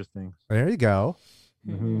Stranger Things. There you go.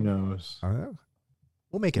 Who knows?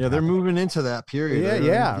 We'll make it. Yeah, they're happen. moving into that period. Yeah, They're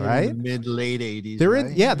yeah, in right? the mid late 80s. They're right?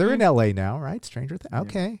 in. Yeah, they're in LA now, right? Stranger Things.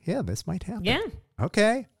 Okay, yeah, this might happen. Yeah.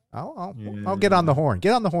 Okay, I'll get on the horn.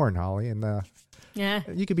 Get on the horn, Holly, and Yeah.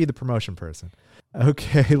 you could be the promotion person.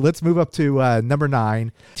 Okay, let's move up to number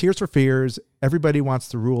 9. Tears for Fears. Everybody Wants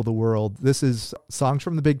to Rule the World. This is Songs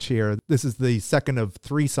from the Big Cheer. This is the second of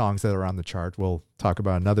 3 songs that are on the chart. We'll talk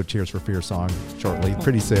about another Tears for Fears song shortly,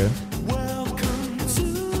 pretty soon. Welcome to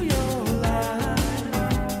your life.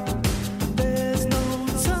 There's no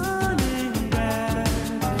turning back.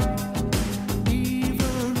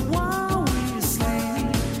 Even while we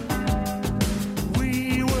sleep,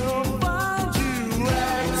 we will find you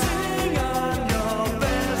acting on your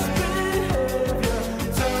best behavior.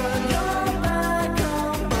 Turn your back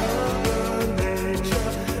on Mother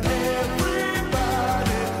Nature. Everybody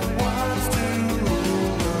wants to rule the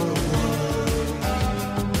world.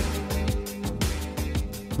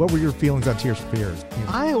 What were your feelings on Tears for Fears?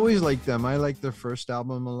 I always liked them. I liked their first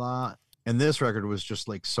album a lot. And this record was just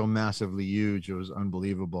like so massively huge. It was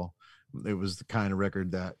unbelievable. It was the kind of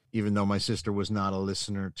record that, even though my sister was not a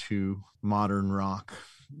listener to modern rock,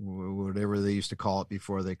 whatever they used to call it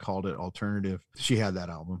before they called it alternative. She had that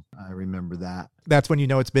album. I remember that. That's when you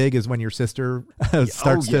know it's big, is when your sister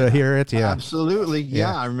starts to hear it. Yeah, absolutely.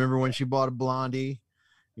 Yeah. I remember when she bought a Blondie.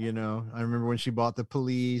 I remember when she bought the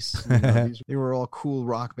Police. They were all cool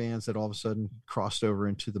rock bands that all of a sudden crossed over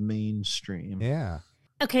into the mainstream. Yeah.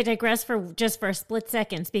 Okay, digress for a split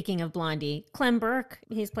second. Speaking of Blondie, Clem Burke,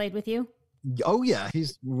 he's played with you? Oh, yeah.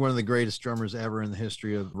 He's one of the greatest drummers ever in the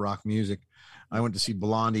history of rock music. I went to see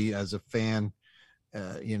Blondie as a fan,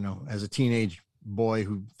 as a teenage boy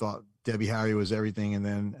who thought Debbie Harry was everything. And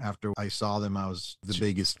then after I saw them, I was the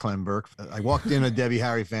biggest Clem Burke. I walked in a Debbie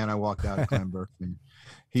Harry fan. I walked out a Clem Burke fan.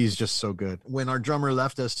 He's just so good. When our drummer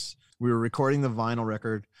left us, we were recording the vinyl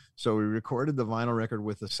record. So we recorded the vinyl record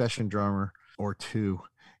with a session drummer or two.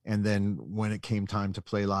 And then when it came time to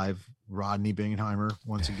play live, Rodney Bingheimer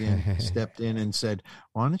once again stepped in and said,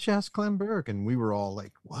 "Why don't you ask Clem Burke?" And we were all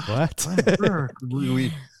like, what? Clem Burke?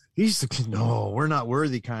 He's like, no, we're not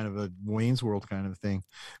worthy, kind of a Wayne's World kind of thing.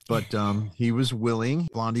 But he was willing.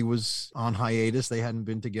 Blondie was on hiatus. They hadn't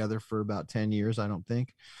been together for about 10 years, I don't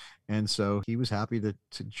think. And so he was happy to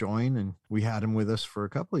join, and we had him with us for a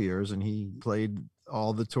couple of years, and he played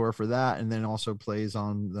all the tour for that, and then also plays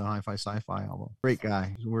on the Hi-Fi Sci-Fi album. Great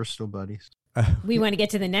guy. We're still buddies. We want to get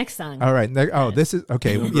to the next song. All right. This is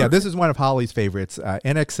okay. Yeah, this is one of Holly's favorites.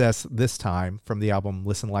 NXS this time from the album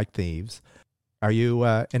Listen Like Thieves. Are you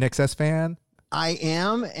an NXS fan? I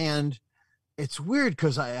am, and it's weird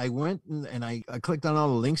because I went and I clicked on all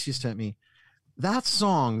the links you sent me. That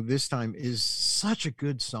song this time is such a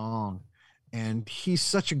good song, and he's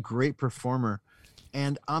such a great performer.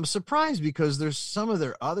 And I'm surprised because there's some of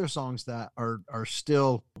their other songs that are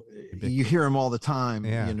still, you hear them all the time,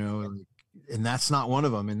 and that's not one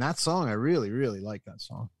of them. And that song, I really, really like that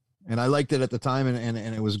song. And I liked it at the time, and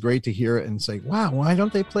it was great to hear it and say, wow, why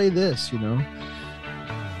don't they play this,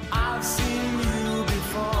 I've seen you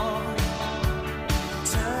before.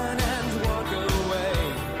 Turn and walk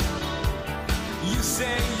away. You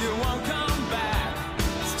say you won't come back.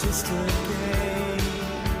 It's just a game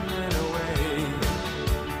in a way.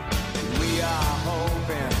 We are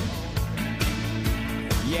hoping,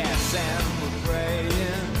 yes, and we're praying.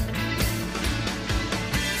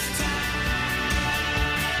 This time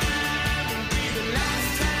will be the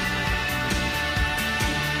last time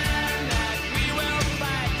that we will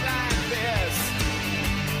fight like this.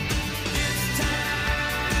 This time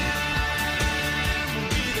will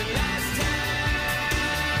be the last time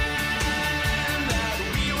that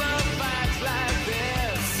we will fight like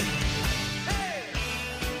this.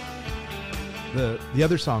 Hey! The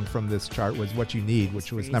other song from this chart was What You Need,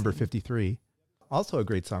 which was number 53. Also a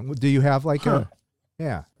great song. Do you have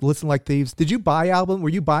Listen Like Thieves? Did you buy album? Were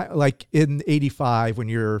you like in 85 when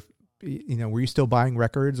were you still buying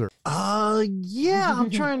records or? Yeah, I'm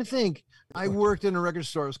trying to think. I worked in a record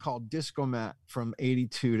store. It was called Discomat from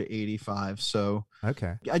 82 to 85. So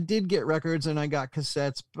Okay. I did get records and I got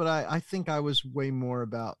cassettes, but I think I was way more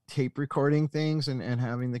about tape recording things and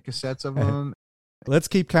having the cassettes of them. Let's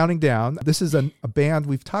keep counting down. This is a band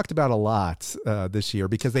we've talked about a lot this year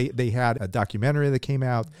because they had a documentary that came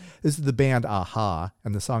out. This is the band Aha,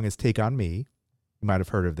 and the song is Take On Me. You might have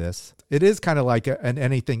heard of this. It is kind of like an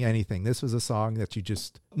anything. This was a song that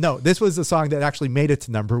this was a song that actually made it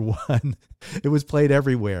to number one. It was played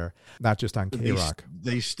everywhere, not just on K-Rock.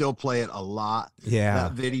 They still play it a lot. Yeah.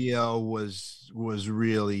 That video was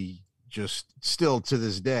really just, still to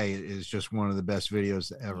this day, is just one of the best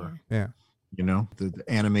videos ever. Yeah. The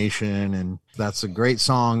animation, and that's a great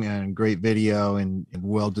song and great video and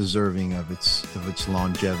well deserving of its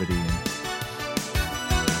longevity.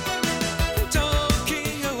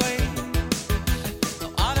 Talking away,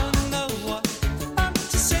 I don't know what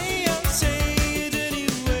to say. I'll say it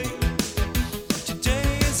anyway.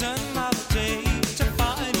 Today is another day to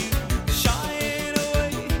find you shying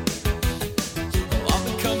away. I've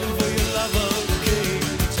been coming for your love, okay?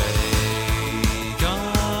 Take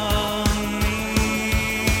on me,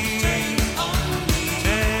 take on me,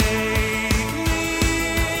 take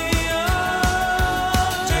me on,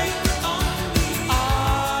 take on me.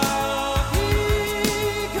 I'll be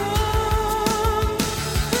gone.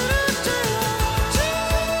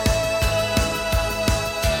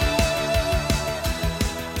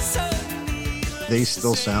 They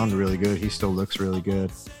still sound really good. He still looks really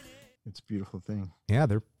good. It's a beautiful thing. Yeah.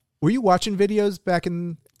 Were you watching videos back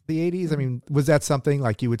in the 80s? I mean, was that something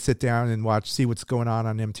like you would sit down and see what's going on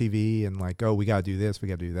MTV and like, oh, we got to do this, we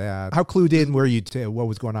got to do that? How clued in were you to what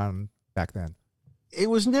was going on back then? It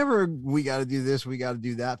was never, we got to do this, we got to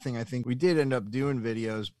do that thing. I think we did end up doing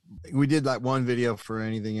videos. We did like one video for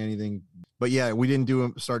anything. But yeah, we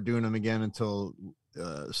didn't start doing them again until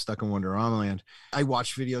Stuck in Wonderama Land. I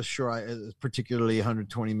watched videos, sure, particularly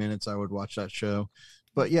 120 Minutes, I would watch that show.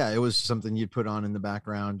 But yeah, it was something you'd put on in the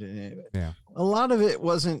background. Yeah. A lot of it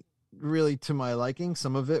wasn't really to my liking.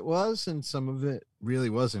 Some of it was, and some of it really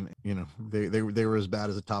wasn't. You know, they were as bad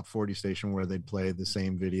as a top 40 station where they'd play the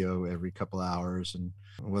same video every couple hours, and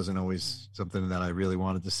it wasn't always something that I really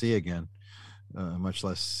wanted to see again. Much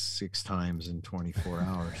less 6 times in 24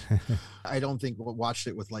 hours. I don't think watched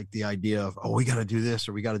it with like the idea of, oh, we got to do this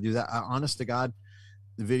or we got to do that. Honest to God,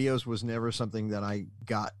 the videos was never something that I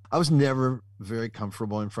was never very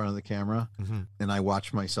comfortable in front of the camera. And I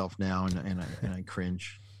watch myself now and I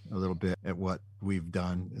cringe a little bit at what we've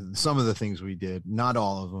done. Some of the things we did, not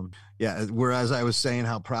all of them. Yeah. Whereas I was saying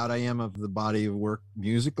how proud I am of the body of work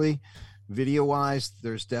musically, video wise,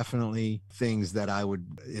 there's definitely things that I would,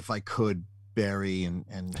 if I could, bury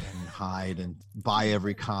and hide and buy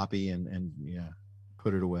every copy and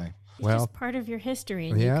put it away. It's just part of your history,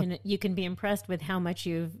 and you can be impressed with how much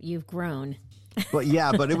you've grown. But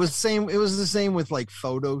it was the same with like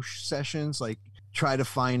photo sessions. Like, try to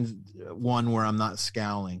find one where I'm not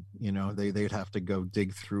scowling. You know, they'd have to go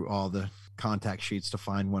dig through all the contact sheets to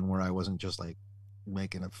find one where I wasn't just like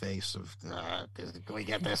making a face of can we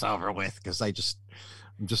get this over with, because I'm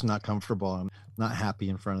just not comfortable. I'm not happy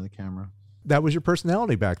in front of the camera. That was your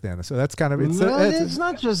personality back then. So that's kind of, it's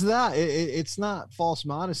not just that. It's not false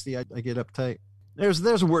modesty. I get uptight. There's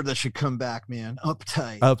a word that should come back, man.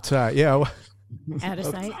 Uptight. Yeah. Out of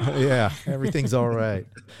sight. Yeah. Everything's all right.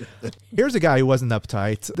 Here's a guy who wasn't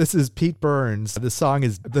uptight. This is Pete Burns.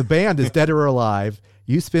 The band is Dead or Alive.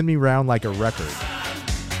 You Spin Me Round Like a Record.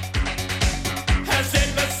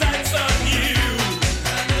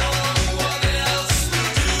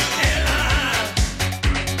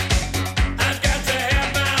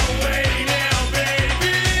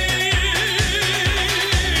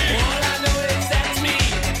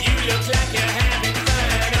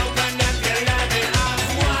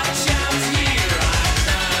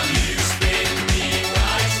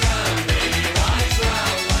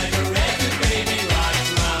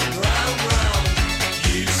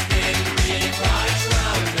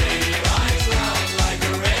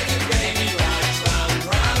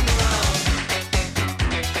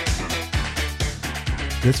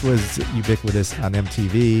 This was ubiquitous on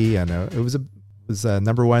MTV, and it was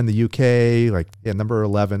number 1 in the UK, number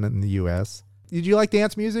 11 in the US. Did you like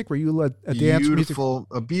dance music? Were you a dance music?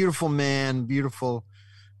 A beautiful man, beautiful.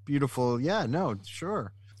 Yeah, no,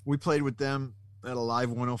 sure. We played with them at a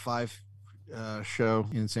Live 105 show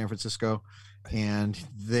in San Francisco, and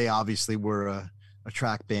they obviously were a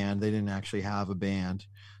track band. They didn't actually have a band,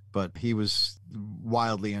 but he was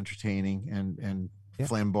wildly entertaining and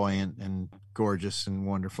flamboyant and gorgeous and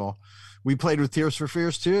wonderful. We played with Tears for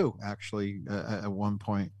Fears too, actually, at one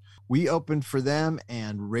point. We opened for them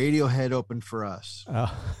and Radiohead opened for us.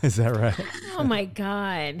 Oh, is that right? Oh my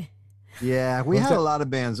God. Yeah, we had a lot of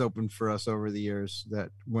bands open for us over the years that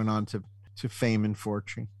went on to fame and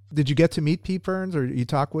fortune. Did you get to meet Pete Burns, or you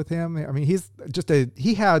talk with him? I mean,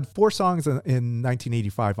 he had 4 songs in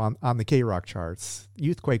 1985 on the K-Rock charts.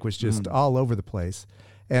 Youthquake was just all over the place.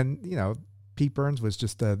 And, you know, Pete Burns was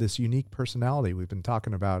just this unique personality we've been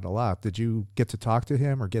talking about a lot. Did you get to talk to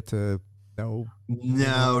him or get to know?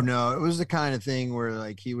 No. It was the kind of thing where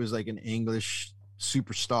like he was like an English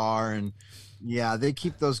superstar, and they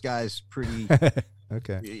keep those guys pretty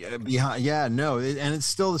okay behind. And it's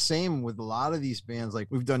still the same with a lot of these bands. Like,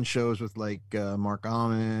 we've done shows with like Mark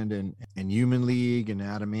Almond and Human League and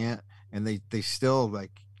Adam Ant, and they still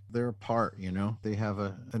like, they're apart, you know. They have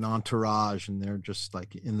an entourage, and they're just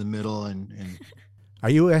like in the middle. And are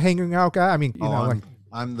you a hanging out guy? I mean,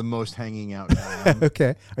 I'm the most hanging out guy.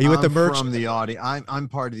 Okay. Are you at the merch? From the audience. I'm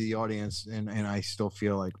part of the audience, and I still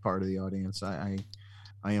feel like part of the audience. I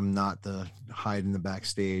am not the hide in the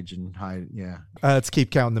backstage and hide. Yeah. Let's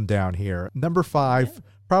keep counting them down here. Number 5,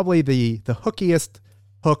 probably the hookiest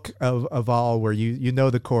hook of all, where you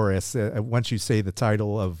know the chorus once you say the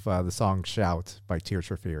title of the song "Shout" by Tears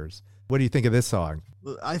for Fears. What do you think of this song?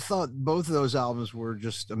 I thought both of those albums were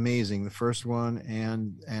just amazing, the first one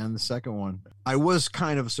and the second one. I was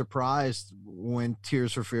kind of surprised when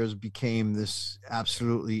Tears for Fears became this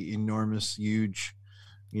absolutely enormous, huge,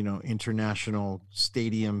 you know, international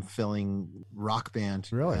stadium filling rock band.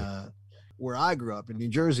 Really? Where I grew up in New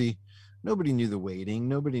Jersey, nobody knew The Waiting.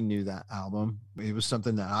 Nobody knew that album. It was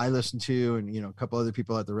something that I listened to, and, you know, a couple other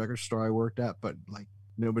people at the record store I worked at, but like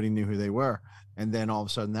nobody knew who they were. And then all of a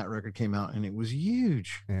sudden that record came out and it was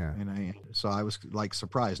huge. Yeah. And I was like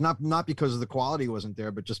surprised, not because of the quality wasn't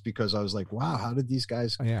there, but just because I was like, wow, how did these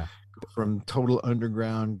guys Yeah. go from total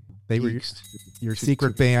underground? They were geeks your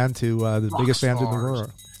secret band to the rock biggest band in the stars.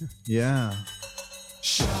 world. Yeah.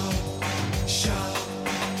 Shout, shout,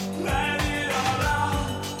 let it all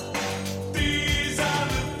out. These are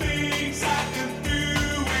the things I can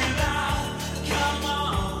do without. Come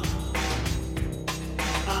on,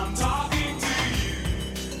 I'm talking to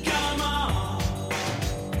you. Come on.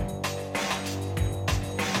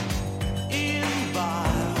 In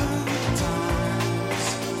violent times,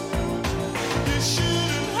 you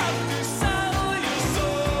shouldn't have to sell your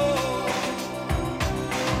soul.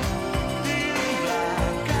 In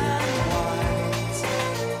black and white,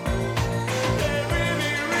 they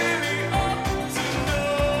really ought to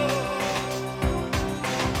know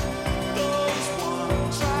those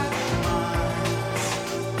one-track minds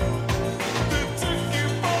that took you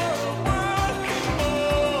for a working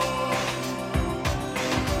ball.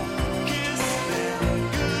 Kiss them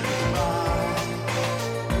goodbye.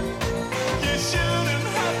 You shouldn't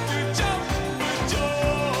have to jump for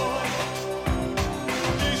joy.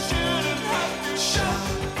 You shouldn't have to shout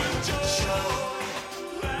for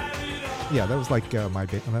joy. Let it all Yeah, that was like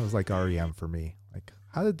that was like REM for me. Like,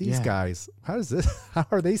 how did these Yeah. guys? How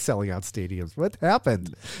are they selling out stadiums? What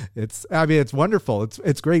happened? I mean, it's wonderful.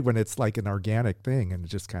 It's great when it's like an organic thing and it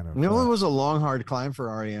just kind of. You know, it was a long, hard climb for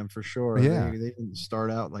REM for sure. Yeah. They didn't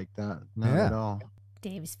start out like that. Not Yeah. at all.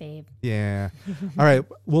 Dave's fave. Yeah. All right.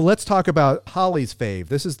 Well, let's talk about Holly's fave.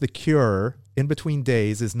 This is The Cure. In Between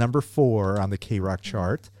Days is number 4 on the K-Rock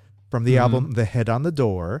chart from the album The Head on the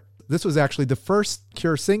Door. This was actually the first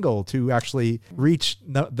Cure single to actually reach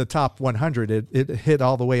the top 100. It hit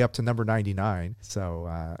all the way up to number 99.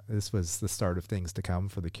 So this was the start of things to come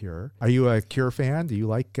for The Cure. Are you a Cure fan? Do you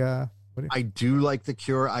like... I do like The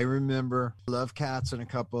Cure. I remember Love Cats and a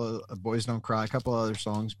couple of Boys Don't Cry, a couple other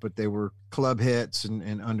songs, but they were club hits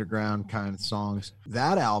and underground kind of songs.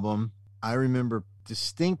 That album, I remember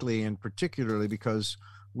distinctly and particularly because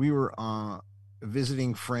we were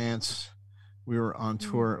visiting France. We were on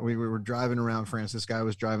tour. We were driving around France. This guy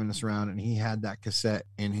was driving us around and he had that cassette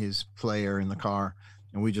in his player in the car.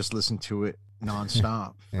 And we just listened to it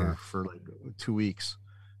nonstop Yeah. for like 2 weeks.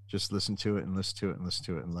 Just listened to it and listened to it and listened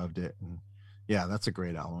to it and loved it. And yeah, that's a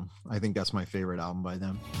great album. I think that's my favorite album by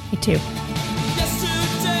them. Me too.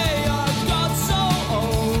 Yesterday I got so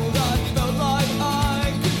old I felt like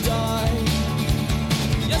I could die.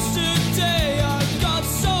 Yesterday I got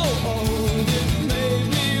so old it made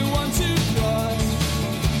me want to cry.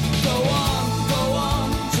 Go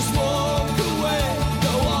on, just walk away.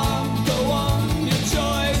 Go on, your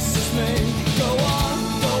choice is made. Go on,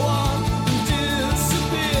 and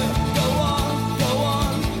disappear. Go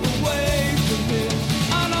on, away from here.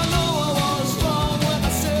 And I know I was wrong when I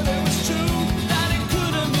said it was true. That it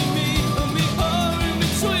couldn't be me and me or in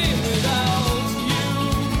between without you.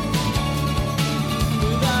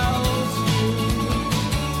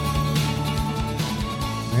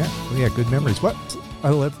 Yeah, good memories. What?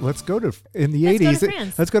 Let's go to in the Let's go to 80s.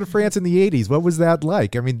 France. Let's go to France in the 80s. What was that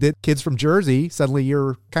like? I mean, did kids from Jersey suddenly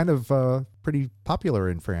you're kind of pretty popular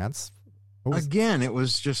in France? What was- Again, it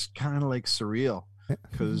was just kind of like surreal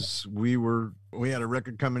because we had a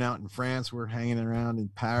record coming out in France. We're hanging around in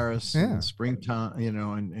Paris Yeah. in springtime,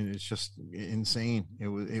 and it's just insane. It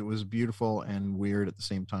was beautiful and weird at the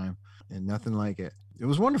same time, and nothing like it. It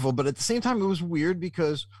was wonderful, but at the same time, it was weird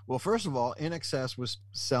because, well, first of all, INXS was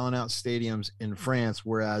selling out stadiums in France,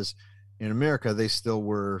 whereas in America, they still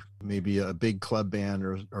were maybe a big club band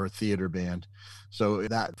or a theater band. So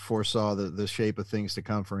that foresaw the shape of things to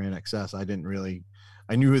come for INXS.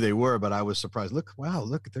 I knew who they were, but I was surprised. Look,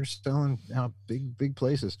 they're selling out big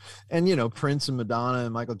places. And, Prince and Madonna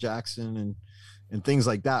and Michael Jackson and things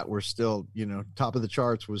like that were still, top of the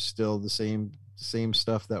charts was still the same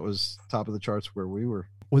stuff that was top of the charts where we were.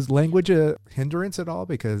 Was language a hindrance at all?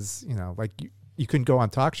 Because, like you couldn't go on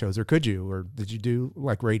talk shows, or could you? Or did you do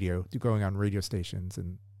like going on radio stations?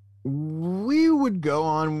 And We would go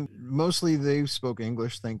on. Mostly they spoke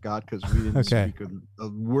English, thank God, because we didn't Okay. speak a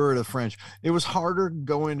word of French. It was harder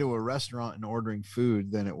going to a restaurant and ordering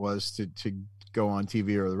food than it was to go on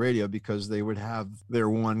TV or the radio, because they would have their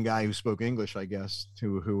one guy who spoke English, I guess,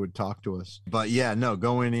 who would talk to us. But yeah, no,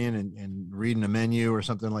 going in and reading a menu or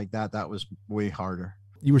something like that was way harder.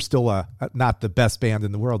 you were still not the best band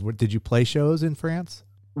in the world. Did you play shows in France?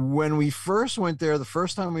 When we first went there, the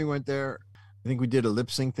first time we went there, I think we did a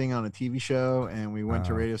lip sync thing on a TV show, and we went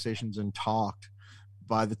to radio stations and talked.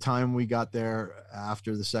 By the time we got there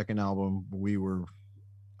after the second album, we were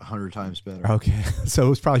 100 times better. Okay, so it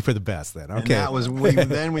was probably for the best then. And Okay, that was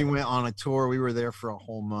then we went on a tour. We were there for a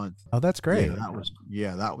whole month. oh, that's great.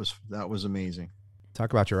 That was amazing.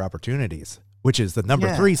 Talk about your opportunities, which is the number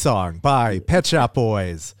Yeah. 3 song by Pet Shop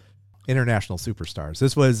Boys, International Superstars.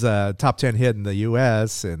 This was a top 10 hit in the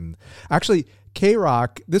U.S. And actually,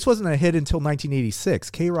 K-Rock, this wasn't a hit until 1986.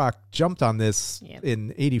 K-Rock jumped on this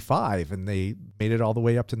in 85, and they made it all the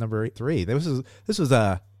way up to number 3. This was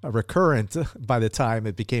a recurrent by the time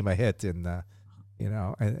it became a hit in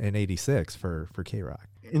 86 for K-Rock.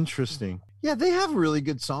 Interesting. Yeah, they have really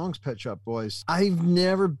good songs, Pet Shop Boys. I've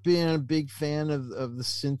never been a big fan of the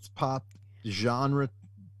synth pop genre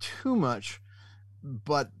too much,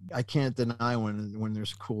 but I can't deny when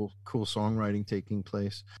there's cool songwriting taking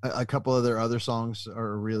place. A couple of their other songs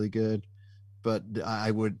are really good, but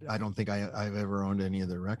I don't think I've ever owned any of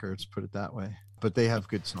their records, put it that way. But they have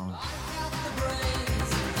good songs.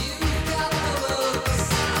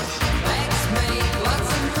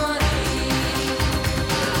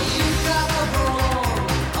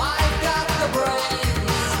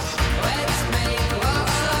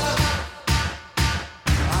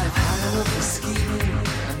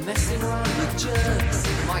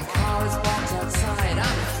 My car is parked outside.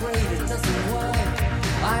 I'm afraid it doesn't work.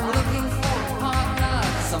 I'm looking for a partner,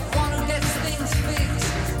 someone who gets things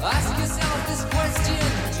fixed. Ask yourself this question: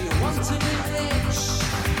 do you want to be rich?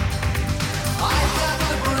 I've got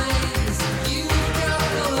the brains, you've got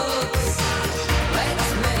the looks. Let's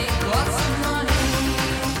make lots of money.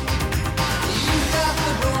 You've got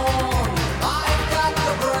the brawn, I've got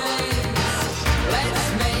the brains. Let's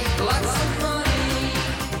make lots of money.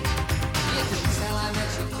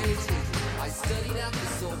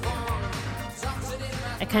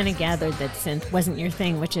 I kind of gathered that synth wasn't your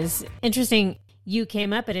thing, which is interesting. You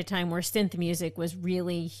came up at a time where synth music was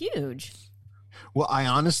really huge. Well, I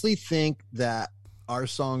honestly think that our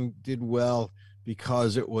song did well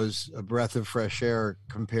because it was a breath of fresh air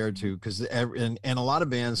compared to, because and a lot of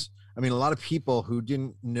bands, I mean, a lot of people who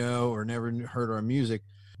didn't know or never heard our music,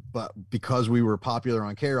 but because we were popular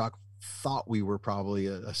on K-Rock, thought we were probably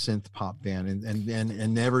a synth pop band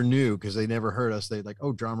and never knew, because they never heard us. They like,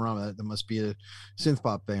 oh, Dramarama, that must be a synth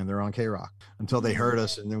pop band. They're on K-Rock, until they heard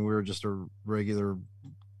us, and then we were just a regular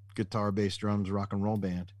guitar, bass, drums, rock and roll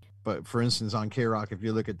band. But for instance, on K-Rock, if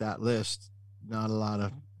you look at that list, not a lot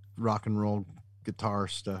of rock and roll guitar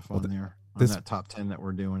stuff on there. On that top 10 that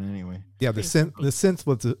we're doing anyway. Yeah, the synth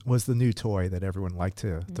was the new toy that everyone liked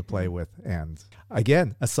to play with. And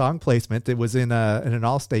again, a song placement. It was in an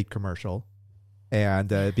Allstate commercial, and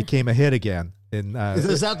it became a hit again. Is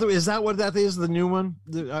that what that is? The new one?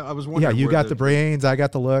 I was wondering. Yeah, you got the brains, I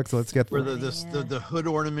got the looks. Let's get where the hood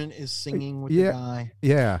ornament is singing with the guy.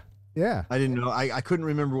 Yeah. Yeah. I didn't know. I couldn't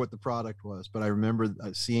remember what the product was, but I remember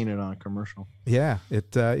seeing it on a commercial. Yeah.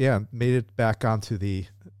 It made it back onto the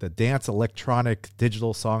dance electronic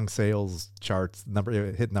digital song sales charts.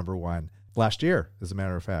 It hit number 1 last year, as a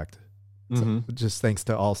matter of fact. So just thanks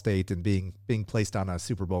to Allstate and being placed on a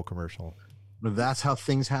Super Bowl commercial. But that's how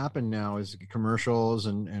things happen now, is commercials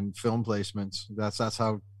and film placements. That's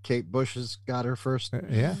how Kate Bush has got her first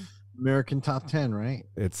American top 10, right?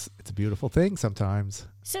 It's a beautiful thing sometimes.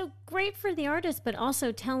 So great for the artist, but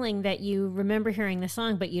also telling that you remember hearing the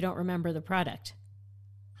song, but you don't remember the product.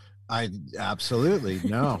 I absolutely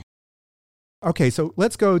no. Okay, so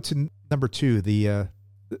let's go to number 2.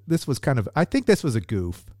 This was kind of, I think this was a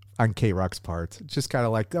goof on K-Rock's part. Just kind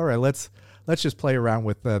of like, all right, let's just play around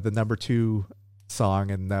with the number 2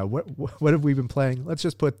 song. And what have we been playing? Let's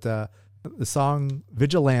just put the song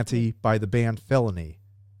Vigilante by the band Felony.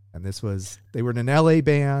 And they were in an LA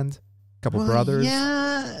band, a couple brothers.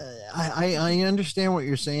 Yeah, I understand what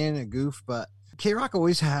you're saying, a goof, but K-Rock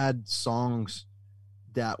always had songs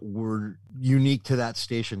that were unique to that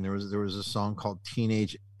station. There was a song called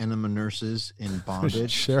Teenage Enema Nurses in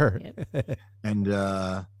Bondage. Sure. And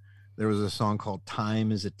there was a song called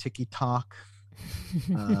Time is a Ticky Tock.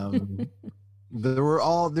 There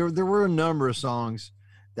were a number of songs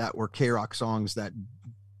that were K-Rock songs that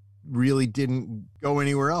really didn't go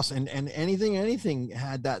anywhere else, and anything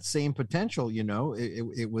had that same potential.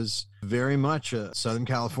 It was very much a Southern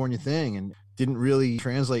California thing and didn't really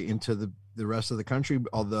translate into the rest of the country,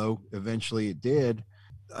 although eventually it did.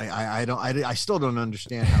 I still don't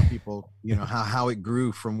understand how people, how it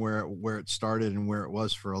grew from where it started and where it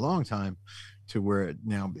was for a long time to where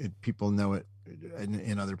people know it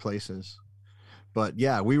in other places. But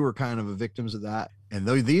yeah, we were kind of victims of that. And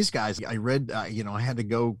these guys, I read, I had to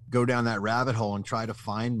go down that rabbit hole and try to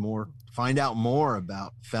find out more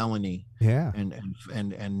about Felony. Yeah.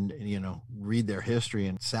 And read their history.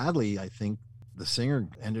 And sadly, I think the singer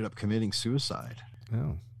ended up committing suicide.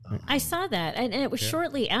 Oh. I saw that, and it was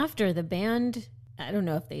shortly after the band. I don't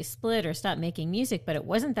know if they split or stopped making music, but it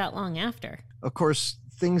wasn't that long after. Of course,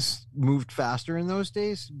 things moved faster in those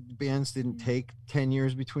days. Bands didn't take 10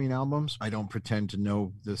 years between albums. I don't pretend to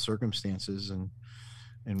know the circumstances and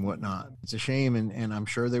whatnot. It's a shame, and I'm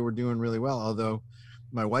sure they were doing really well, although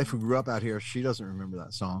my wife, who grew up out here, she doesn't remember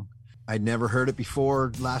that song. I'd never heard it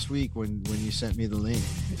before last week when you sent me the link.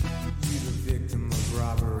 You the victim of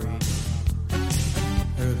robbery,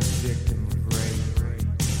 her the victim of rape.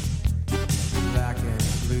 Black and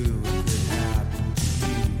blue could happen to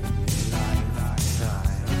you in your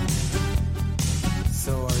lifetime.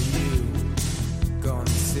 So are you gonna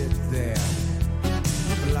sit there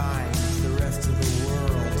blind to the rest of the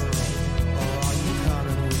world, or are you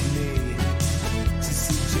coming with me to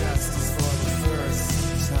see justice for the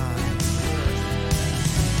first time?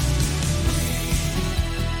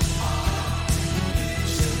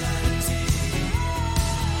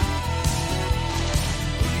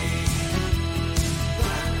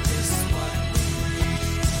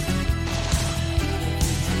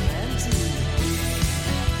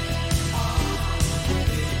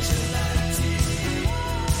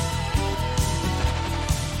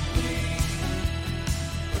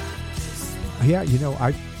 Yeah,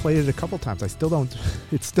 I played it a couple times. I still don't,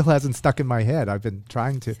 it still hasn't stuck in my head. I've been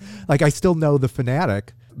trying to, I still know The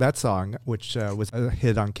Fanatic, that song, which was a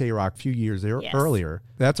hit on K-Rock a few years earlier.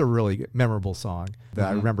 That's a really memorable song that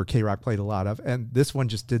I remember K-Rock played a lot of. And this one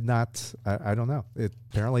just did not, I don't know.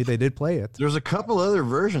 Apparently they did play it. There's a couple other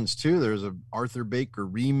versions too. There's a Arthur Baker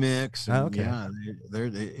remix. And yeah,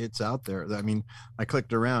 it's out there. I mean, I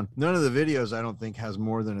clicked around. None of the videos I don't think has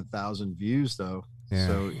more than 1,000 views though. Yeah.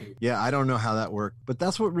 So, I don't know how that worked, but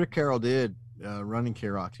that's what Rick Carroll did running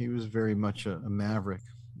K-Rock. He was very much a maverick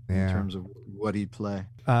in terms of what he'd play.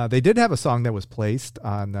 They did have a song that was placed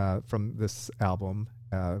on from this album.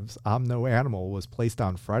 I'm No Animal was placed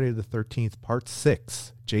on Friday the 13th, Part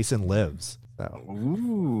 6, Jason Lives. So,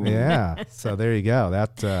 ooh. Yeah, so there you go.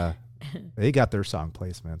 That they got their song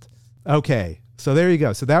placement. Okay, so there you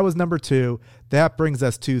go. So that was number 2. That brings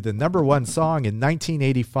us to the number 1 song in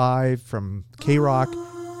 1985 from K-Rock.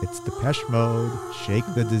 It's Depeche Mode, Shake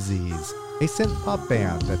the Disease, a synth pop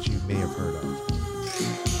band that you may have heard of.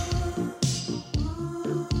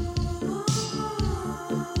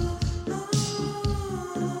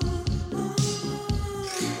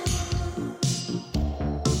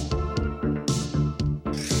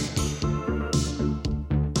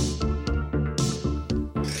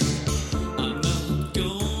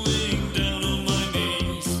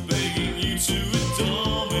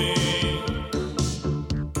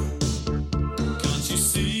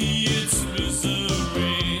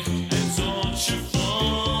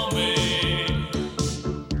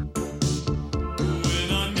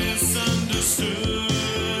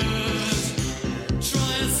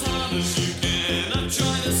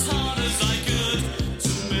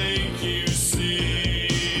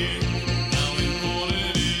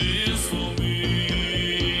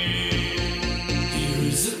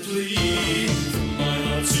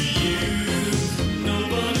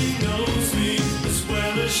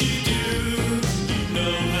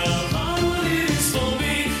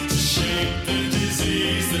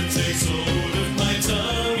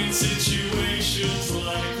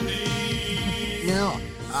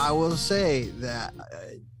 I will say that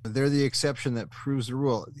they're the exception that proves the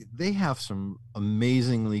rule. They have some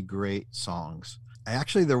amazingly great songs.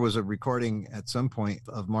 Actually, there was a recording at some point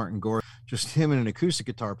of Martin Gore, just him and an acoustic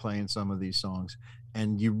guitar playing some of these songs.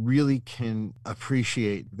 And you really can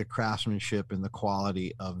appreciate the craftsmanship and the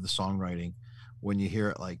quality of the songwriting when you hear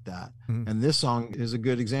it like that. And this song is a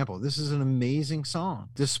good example. This is an amazing song,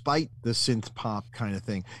 despite the synth pop kind of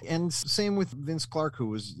thing. And same with Vince Clarke, who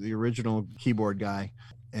was the original keyboard guy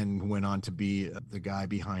and went on to be the guy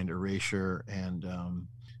behind Erasure and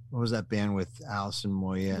what was that band with Alison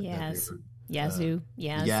Moyet? Yazoo.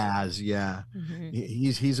 Yaz, yeah.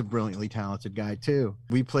 He's a brilliantly talented guy too.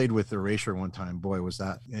 We played with Erasure one time. Boy, was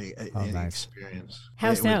that an nice experience.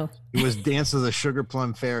 How so? It was Dance of the Sugar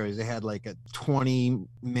Plum Fairies. They had like a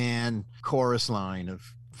 20-man chorus line of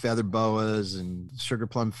feather boas and Sugar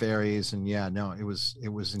Plum Fairies, and it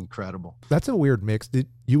was incredible. That's a weird mix. Did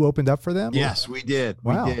you opened up for them? Yes, we did.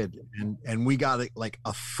 Wow. We did, and we got it like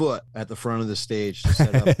a foot at the front of the stage to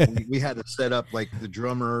set up. we had to set up like the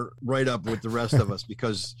drummer right up with the rest of us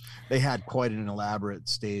because they had quite an elaborate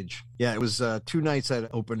stage. Yeah, it was 2 nights at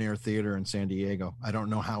Open Air Theater in San Diego. I don't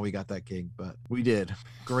know how we got that gig, but we did.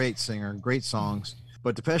 Great singer, great songs.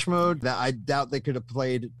 But Depeche Mode, I doubt they could have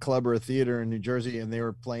played club or a theater in New Jersey, and they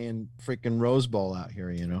were playing freaking Rose Bowl out here,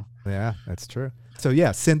 Yeah, that's true. So yeah,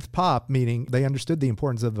 synth pop, meaning they understood the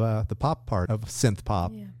importance of the pop part of synth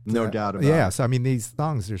pop. Yeah. No doubt about it. Yeah, so I mean, these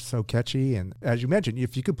songs are so catchy. And as you mentioned,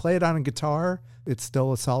 if you could play it on a guitar, it's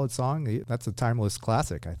still a solid song. That's a timeless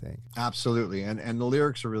classic, I think. Absolutely. And the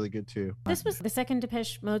lyrics are really good too. This was the second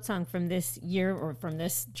Depeche Mode song from this year or from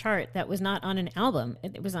this chart that was not on an album.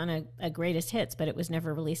 It was on a greatest hits, but it was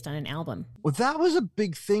never released on an album. Well, that was a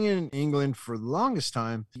big thing in England for the longest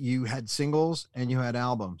time. You had singles and you had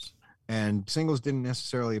albums. And singles didn't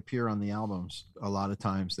necessarily appear on the albums. A lot of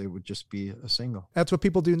times they would just be a single. That's what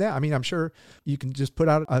people do now. I mean, I'm sure you can just put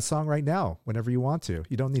out a song right now whenever you want to.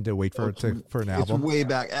 You don't need to wait for an album. It's way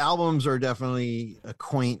back. Albums are definitely a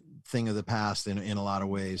quaint thing of the past in a lot of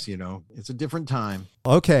ways. You know, it's a different time.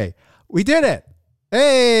 Okay, we did it.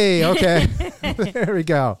 Hey, okay. There we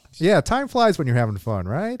go. Yeah, time flies when you're having fun,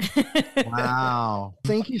 right? Wow.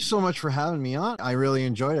 Thank you so much for having me on. I really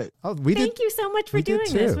enjoyed it. Oh, Thank you so much for doing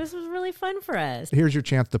this. too. This was really fun for us. Here's your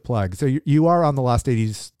chance to plug. So you are on the Lost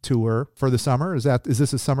 80s tour for the summer. Is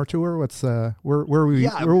this a summer tour? What's where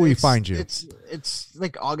will we find you? It's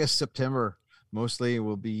like August, September. Mostly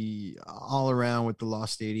we'll be all around with the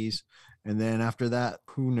Lost 80s. And then after that,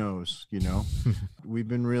 who knows, you know, we've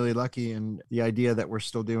been really lucky. And the idea that we're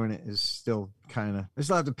still doing it is still I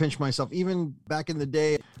still have to pinch myself. Even back in the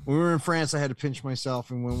day when we were in France, I had to pinch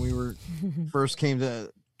myself. And when we were first came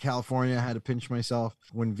to California, I had to pinch myself.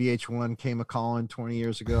 When VH1 came a-calling 20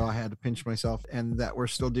 years ago, I had to pinch myself. And that we're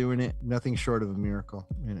still doing it, nothing short of a miracle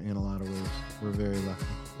in a lot of ways. We're very lucky.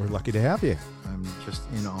 We're lucky to have you. I'm just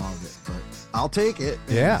in awe of it, but I'll take it.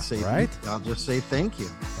 Yeah, right? I'll just say thank you.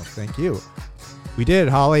 Well, thank you. We did,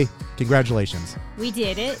 Holly. Congratulations. We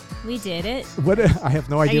did it. What? I have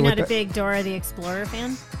no idea. Are you not a big Dora the Explorer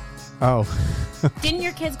fan? Oh. Didn't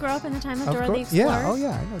your kids grow up in the time of Dora the Explorer? Yeah. Oh,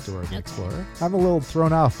 yeah. I know Dora the Explorer. I'm a little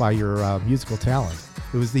thrown off by your musical talent.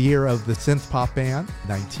 It was the year of the synth pop band,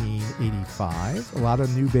 1985. A lot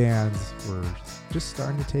of new bands were just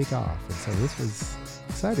starting to take off. And so this was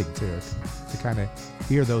exciting to kind of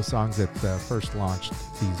hear those songs that first launched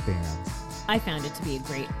these bands. I found it to be a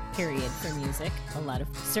great period for music. A lot of,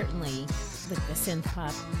 certainly with the synth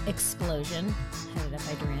pop explosion, headed up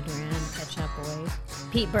by Duran Duran, Pet Shop Boys.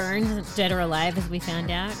 Pete Burns, Dead or Alive, as we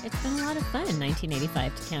found out. It's been a lot of fun in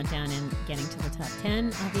 1985 to count down and getting to the top 10,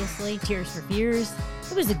 obviously. Tears for Fears.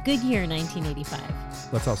 It was a good year, 1985.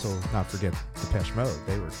 Let's also not forget Depeche Mode.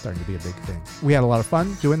 They were starting to be a big thing. We had a lot of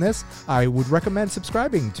fun doing this. I would recommend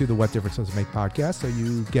subscribing to the What Difference Does It Make podcast so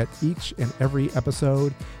you get each and every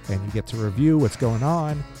episode and you get to review what's going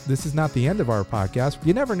on. This is not the end of our podcast.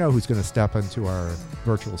 You never know who's going to step into our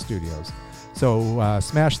virtual studios. So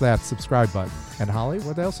smash that subscribe button. And Holly,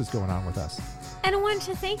 what else is going on with us? And I wanted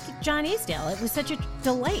to thank John Easdale. It was such a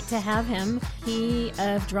delight to have him. He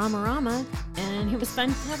of Dramarama, and it was fun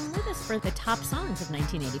to have him with us for the top songs of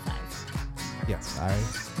 1985. Yes, I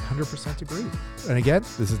 100% agree. And again,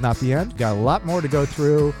 this is not the end. We've got a lot more to go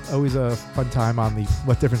through. Always a fun time on the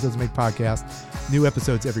What Difference Does It Make podcast. New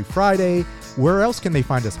episodes every Friday. Where else can they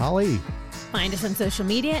find us, Holly? Find us on social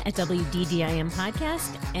media at WDDIM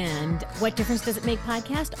Podcast and What Difference Does It Make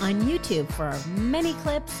Podcast on YouTube for our many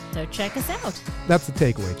clips. So check us out. That's the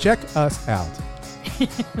takeaway. Check us out.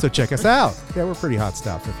 So check us out. Yeah, we're pretty hot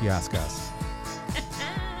stuff if you ask us.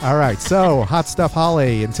 All right. So hot stuff,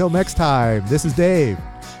 Holly. Until next time, this is Dave.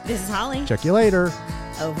 This is Holly. Check you later.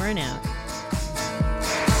 Over and out.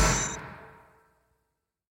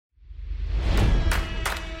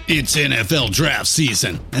 It's NFL draft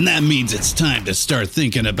season, and that means it's time to start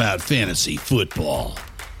thinking about fantasy football.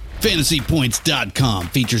 FantasyPoints.com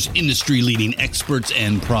features industry-leading experts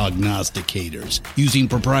and prognosticators using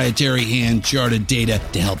proprietary hand-charted data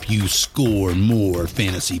to help you score more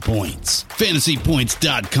fantasy points.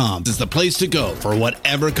 FantasyPoints.com is the place to go for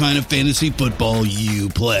whatever kind of fantasy football you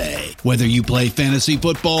play. Whether you play fantasy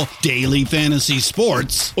football, daily fantasy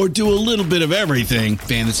sports, or do a little bit of everything,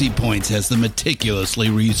 Fantasy Points has the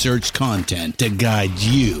meticulously researched content to guide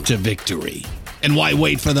you to victory. And why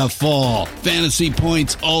wait for the fall? Fantasy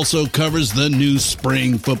Points also covers the new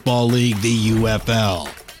spring football league, the UFL.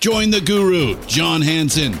 Join the guru, John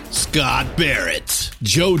Hansen, Scott Barrett,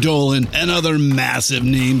 Joe Dolan, and other massive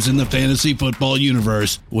names in the fantasy football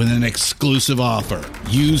universe with an exclusive offer.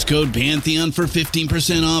 Use code Pantheon for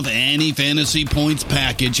 15% off any Fantasy Points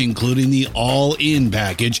package, including the all-in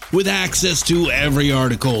package, with access to every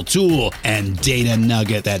article, tool, and data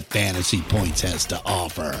nugget that Fantasy Points has to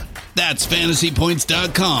offer. That's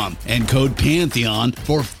FantasyPoints.com and code Pantheon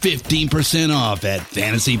for 15% off at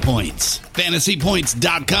Fantasy Points.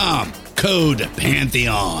 FantasyPoints.com, code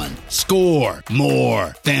Pantheon. Score more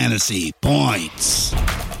fantasy points.